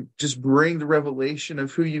and just bring the revelation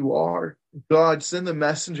of who you are. God, send the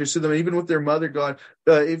messengers to them, even with their mother, God,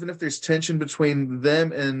 even if there's tension between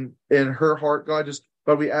them and her heart, God, just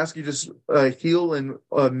God, we ask you just heal and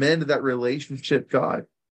mend that relationship, God.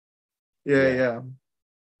 Yeah, Yeah.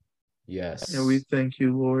 yeah. And we Yes. thank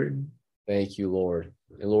you, Lord. Thank you, Lord.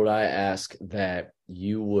 And Lord, I ask that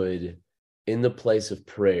you would, in the place of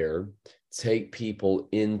prayer, take people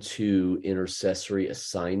into intercessory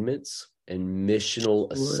assignments and missional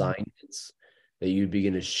Lord. assignments, that you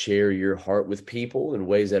begin to share your heart with people in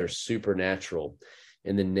ways that are supernatural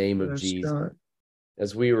in the name of Yes, Jesus. God.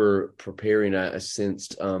 As we were preparing, I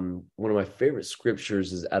sensed one of my favorite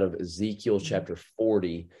scriptures is out of Ezekiel chapter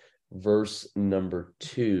 40, verse number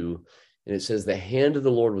 2. And it says, the hand of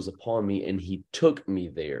the Lord was upon me and he took me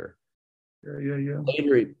there. Yeah.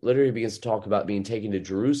 Later he begins to talk about being taken to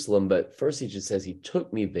Jerusalem, but first he just says he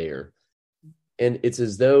took me there. And it's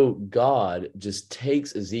as though God just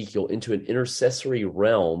takes Ezekiel into an intercessory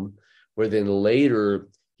realm where then later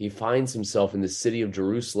he finds himself in the city of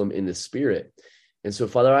Jerusalem in the spirit. And so,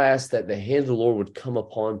 Father, I ask that the hand of the Lord would come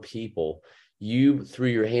upon people. You, through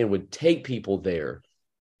your hand, would take people there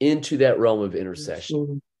into that realm of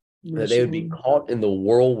intercession, that they would be caught in the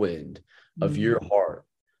whirlwind of your heart,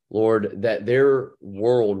 Lord, that their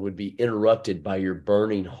world would be interrupted by your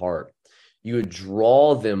burning heart. You would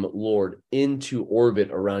draw them, Lord, into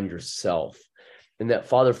orbit around yourself. And that,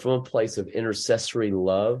 Father, from a place of intercessory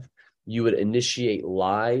love, you would initiate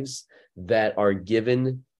lives that are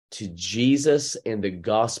given to Jesus and the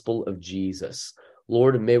gospel of Jesus.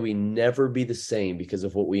 Lord, may we never be the same because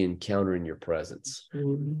of what we encounter in your presence. May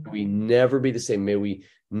we never be the same. May we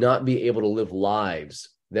not be able to live lives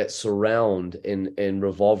that surround and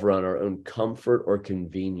revolve around our own comfort or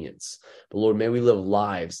convenience. But Lord, may we live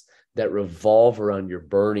lives that revolve around your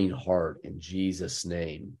burning heart in Jesus'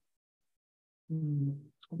 name.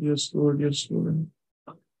 Yes, Lord. Yes, Lord.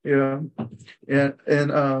 Yeah. And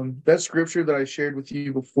that scripture that I shared with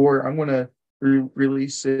you before, I'm going to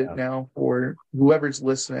release it now for whoever's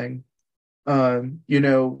listening.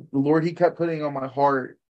 The Lord, he kept putting on my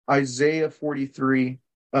heart, Isaiah 43.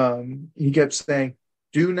 He kept saying,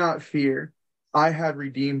 do not fear. I have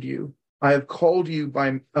redeemed you. I have called you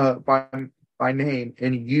by name,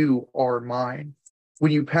 and you are mine.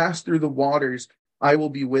 When you pass through the waters, I will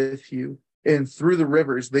be with you. And through the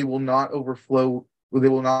rivers, they will not overflow. They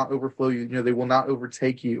will not overflow you. They will not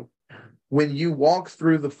overtake you. When you walk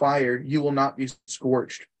through the fire, you will not be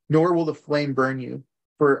scorched, nor will the flame burn you.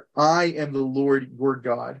 For I am the Lord your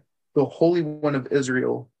God, the Holy One of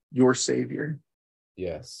Israel. your Savior.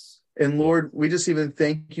 Yes. And Lord, we just even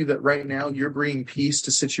thank you that right now you're bringing peace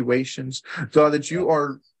to situations, God, that you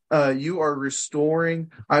are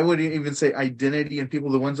restoring, I would even say, identity in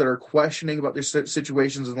people, the ones that are questioning about their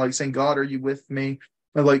situations and like saying, God, are you with me?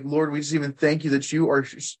 And like, Lord, we just even thank you that you are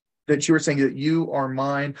saying that you are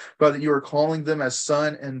mine, God, that you are calling them as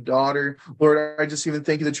son and daughter. Lord, I just even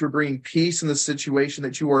thank you that you are bringing peace in the situation,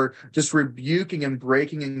 that you are just rebuking and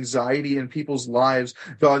breaking anxiety in people's lives,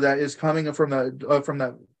 God, that is coming from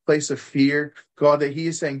that place of fear, God, that he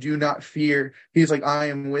is saying, do not fear. He's like, I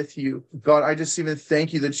am with you. God, I just even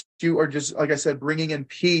thank you that you are just, like I said, bringing in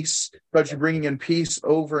peace. God, you're bringing in peace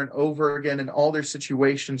over and over again in all their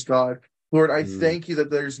situations, God. Lord, I thank you that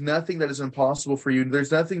there's nothing that is impossible for you.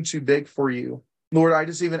 There's nothing too big for you. Lord, I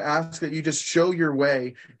just even ask that you just show your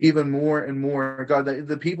way even more and more, God, that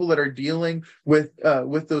the people that are dealing with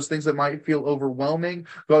those things that might feel overwhelming,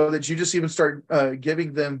 God, that you just even start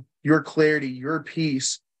giving them your clarity, your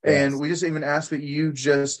peace. And we just even ask that you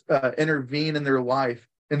just intervene in their life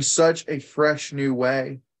in such a fresh new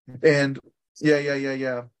way. And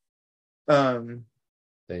yeah.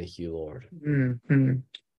 Thank you, Lord. Mm-hmm.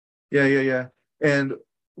 Yeah. And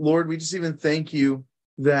Lord, we just even thank you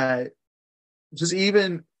that just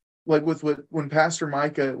even like when Pastor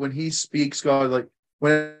Micah, when he speaks, God, like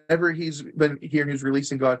whenever he's been here and he's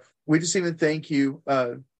releasing, God, we just even thank you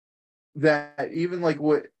that even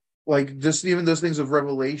just even those things of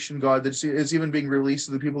revelation, God, that is even being released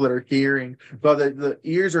to the people that are hearing, God, that the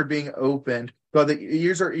ears are being opened, God, the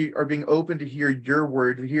ears are being opened to hear your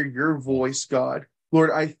word, to hear your voice, God. Lord,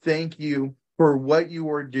 I thank you for what you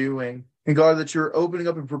are doing. And God, that you're opening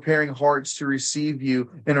up and preparing hearts to receive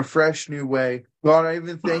you in a fresh new way. God, I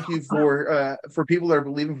even thank you for people that are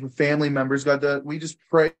believing for family members. God, that we just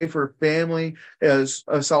pray for family as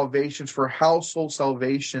salvations, for household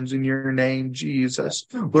salvations in your name, Jesus.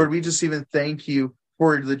 Lord, we just even thank you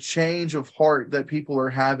for the change of heart that people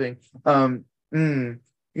are having. I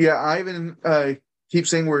even keep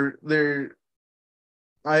saying where they're.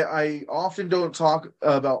 I often don't talk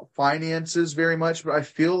about finances very much, but I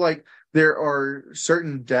feel like there are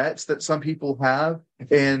certain debts that some people have,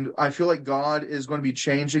 and I feel like God is going to be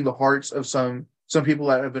changing the hearts of some people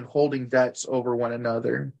that have been holding debts over one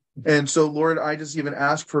another. And so, Lord, I just even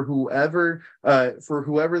ask for whoever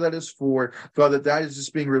that is for, God, that is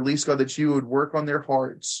just being released, God, that you would work on their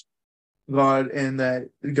hearts, God, and that,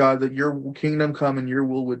 God, that your kingdom come and your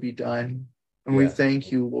will would be done. And we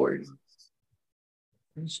thank you, Lord.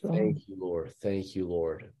 Thank you, Lord. Thank you,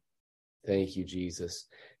 Lord. Thank you, Jesus.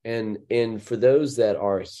 And for those that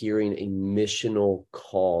are hearing a missional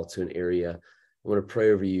call to an area, I want to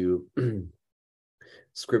pray over you.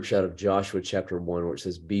 Scripture out of Joshua chapter 1, where it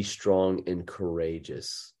says, be strong and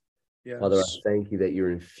courageous. Yes. Father, I thank you that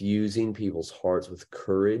you're infusing people's hearts with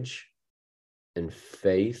courage and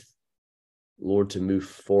faith, Lord, to move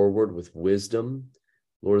forward with wisdom.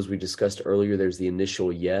 Lord, as we discussed earlier, there's the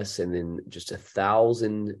initial yes, and then just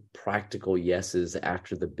 1,000 practical yeses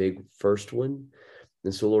after the big first one.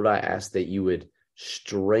 And so, Lord, I ask that you would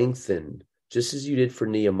strengthen, just as you did for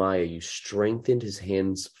Nehemiah, you strengthened his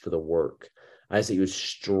hands for the work. I ask that you would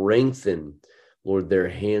strengthen, Lord, their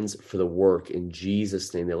hands for the work in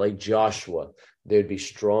Jesus' name. That like Joshua, they would be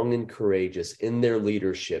strong and courageous in their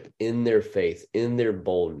leadership, in their faith, in their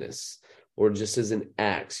boldness. Lord, just as in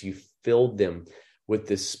Acts, you filled them with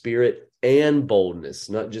the spirit and boldness,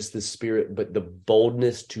 not just the spirit, but the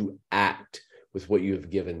boldness to act with what you have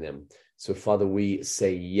given them. So, Father, we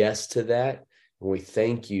say yes to that. And we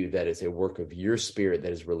thank you that it's a work of your spirit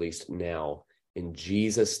that is released now in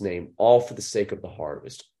Jesus' name, all for the sake of the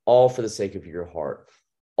harvest, all for the sake of your heart,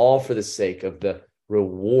 all for the sake of the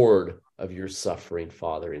reward of your suffering,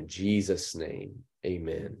 Father, in Jesus' name.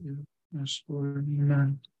 Amen. Yes, Lord.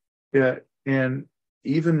 Amen. Yeah. And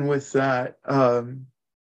even with that, the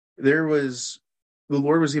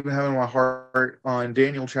Lord was even having my heart on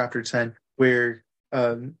Daniel chapter 10, where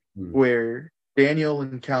Daniel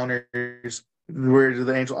encounters where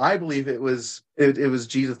the angel. I believe it was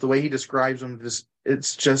Jesus. The way he describes him,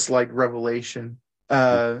 it's just like Revelation.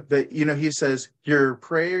 That he says, "Your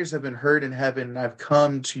prayers have been heard in heaven, and I've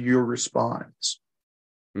come to your response."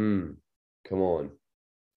 Come on.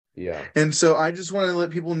 Yeah. And so I just want to let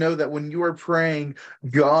people know that when you are praying,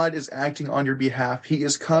 God is acting on your behalf. He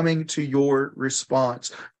is coming to your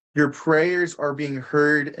response. Your prayers are being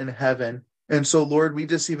heard in heaven. And so, Lord, we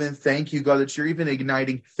just even thank you, God, that you're even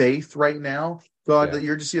igniting faith right now God, that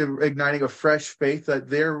you're just igniting a fresh faith, that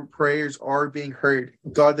their prayers are being heard.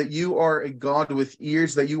 God, that you are a God with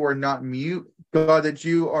ears, that you are not mute. God, that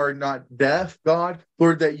you are not deaf. God,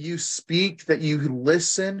 Lord, that you speak, that you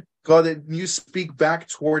listen. God, that you speak back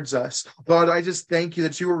towards us. God, I just thank you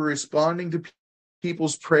that you are responding to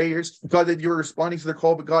people's prayers. God, that you're responding to their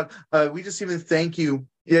call. But God, we just even thank you.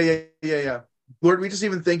 Yeah. Lord, we just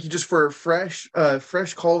even thank you just for fresh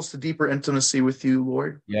calls to deeper intimacy with you,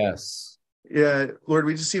 Lord. Yes. Yeah, Lord,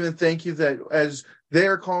 we just even thank you that as they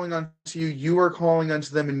are calling unto you, you are calling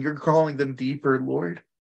unto them, and you're calling them deeper, Lord.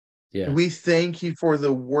 Yeah. We thank you for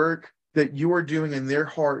the work that you are doing in their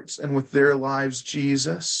hearts and with their lives,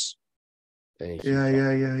 Jesus. Thank you.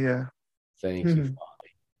 Yeah. Thank you, Father.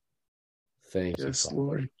 Thank you, Yes, Father.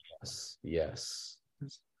 Lord. Yes.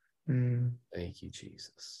 Thank you,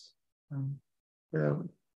 Jesus.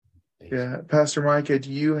 Yeah. Pastor Micah,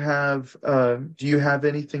 do you have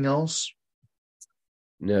anything else?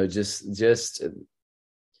 No, just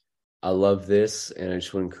I love this, and I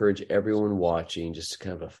just want to encourage everyone watching, just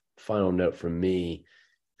kind of a final note from me,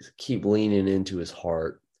 keep leaning into his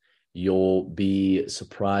heart. You'll be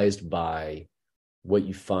surprised by what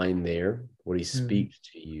you find there, what he speaks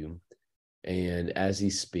to you. And as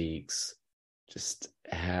he speaks, just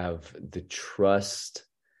have the trust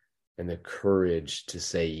and the courage to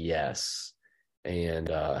say yes. And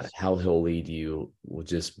how he'll lead you will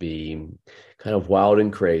just be kind of wild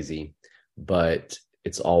and crazy, but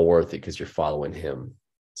it's all worth it because you're following him.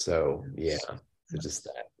 So yeah, just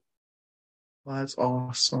that. Well, that's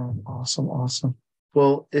awesome.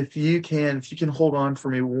 Well, if you can hold on for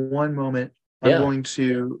me one moment, I'm going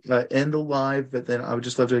to end the live, but then I would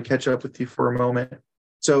just love to catch up with you for a moment.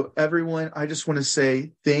 So everyone, I just want to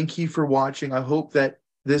say thank you for watching. I hope that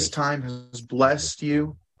this time has blessed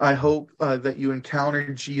you. I hope that you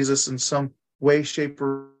encountered Jesus in some way, shape,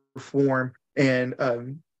 or form. And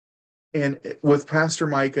with Pastor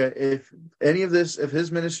Micah, if any of this, if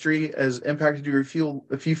his ministry has impacted you, or if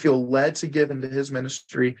you feel led to give into his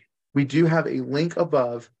ministry, we do have a link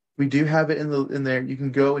above. We do have it in there. You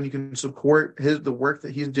can go and you can support the work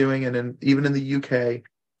that he's doing, and even in the UK.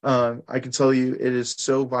 I can tell you it is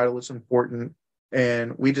so vital. It's important.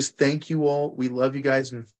 And we just thank you all. We love you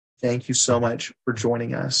guys, and thank you so much for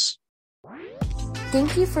joining us.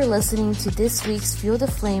 Thank you for listening to this week's Fuel the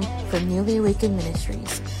Flame from Newly Awakened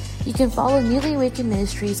Ministries. You can follow Newly Awakened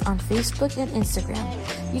Ministries on Facebook and Instagram.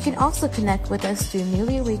 You can also connect with us through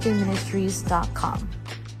newlyawakenedministries.com.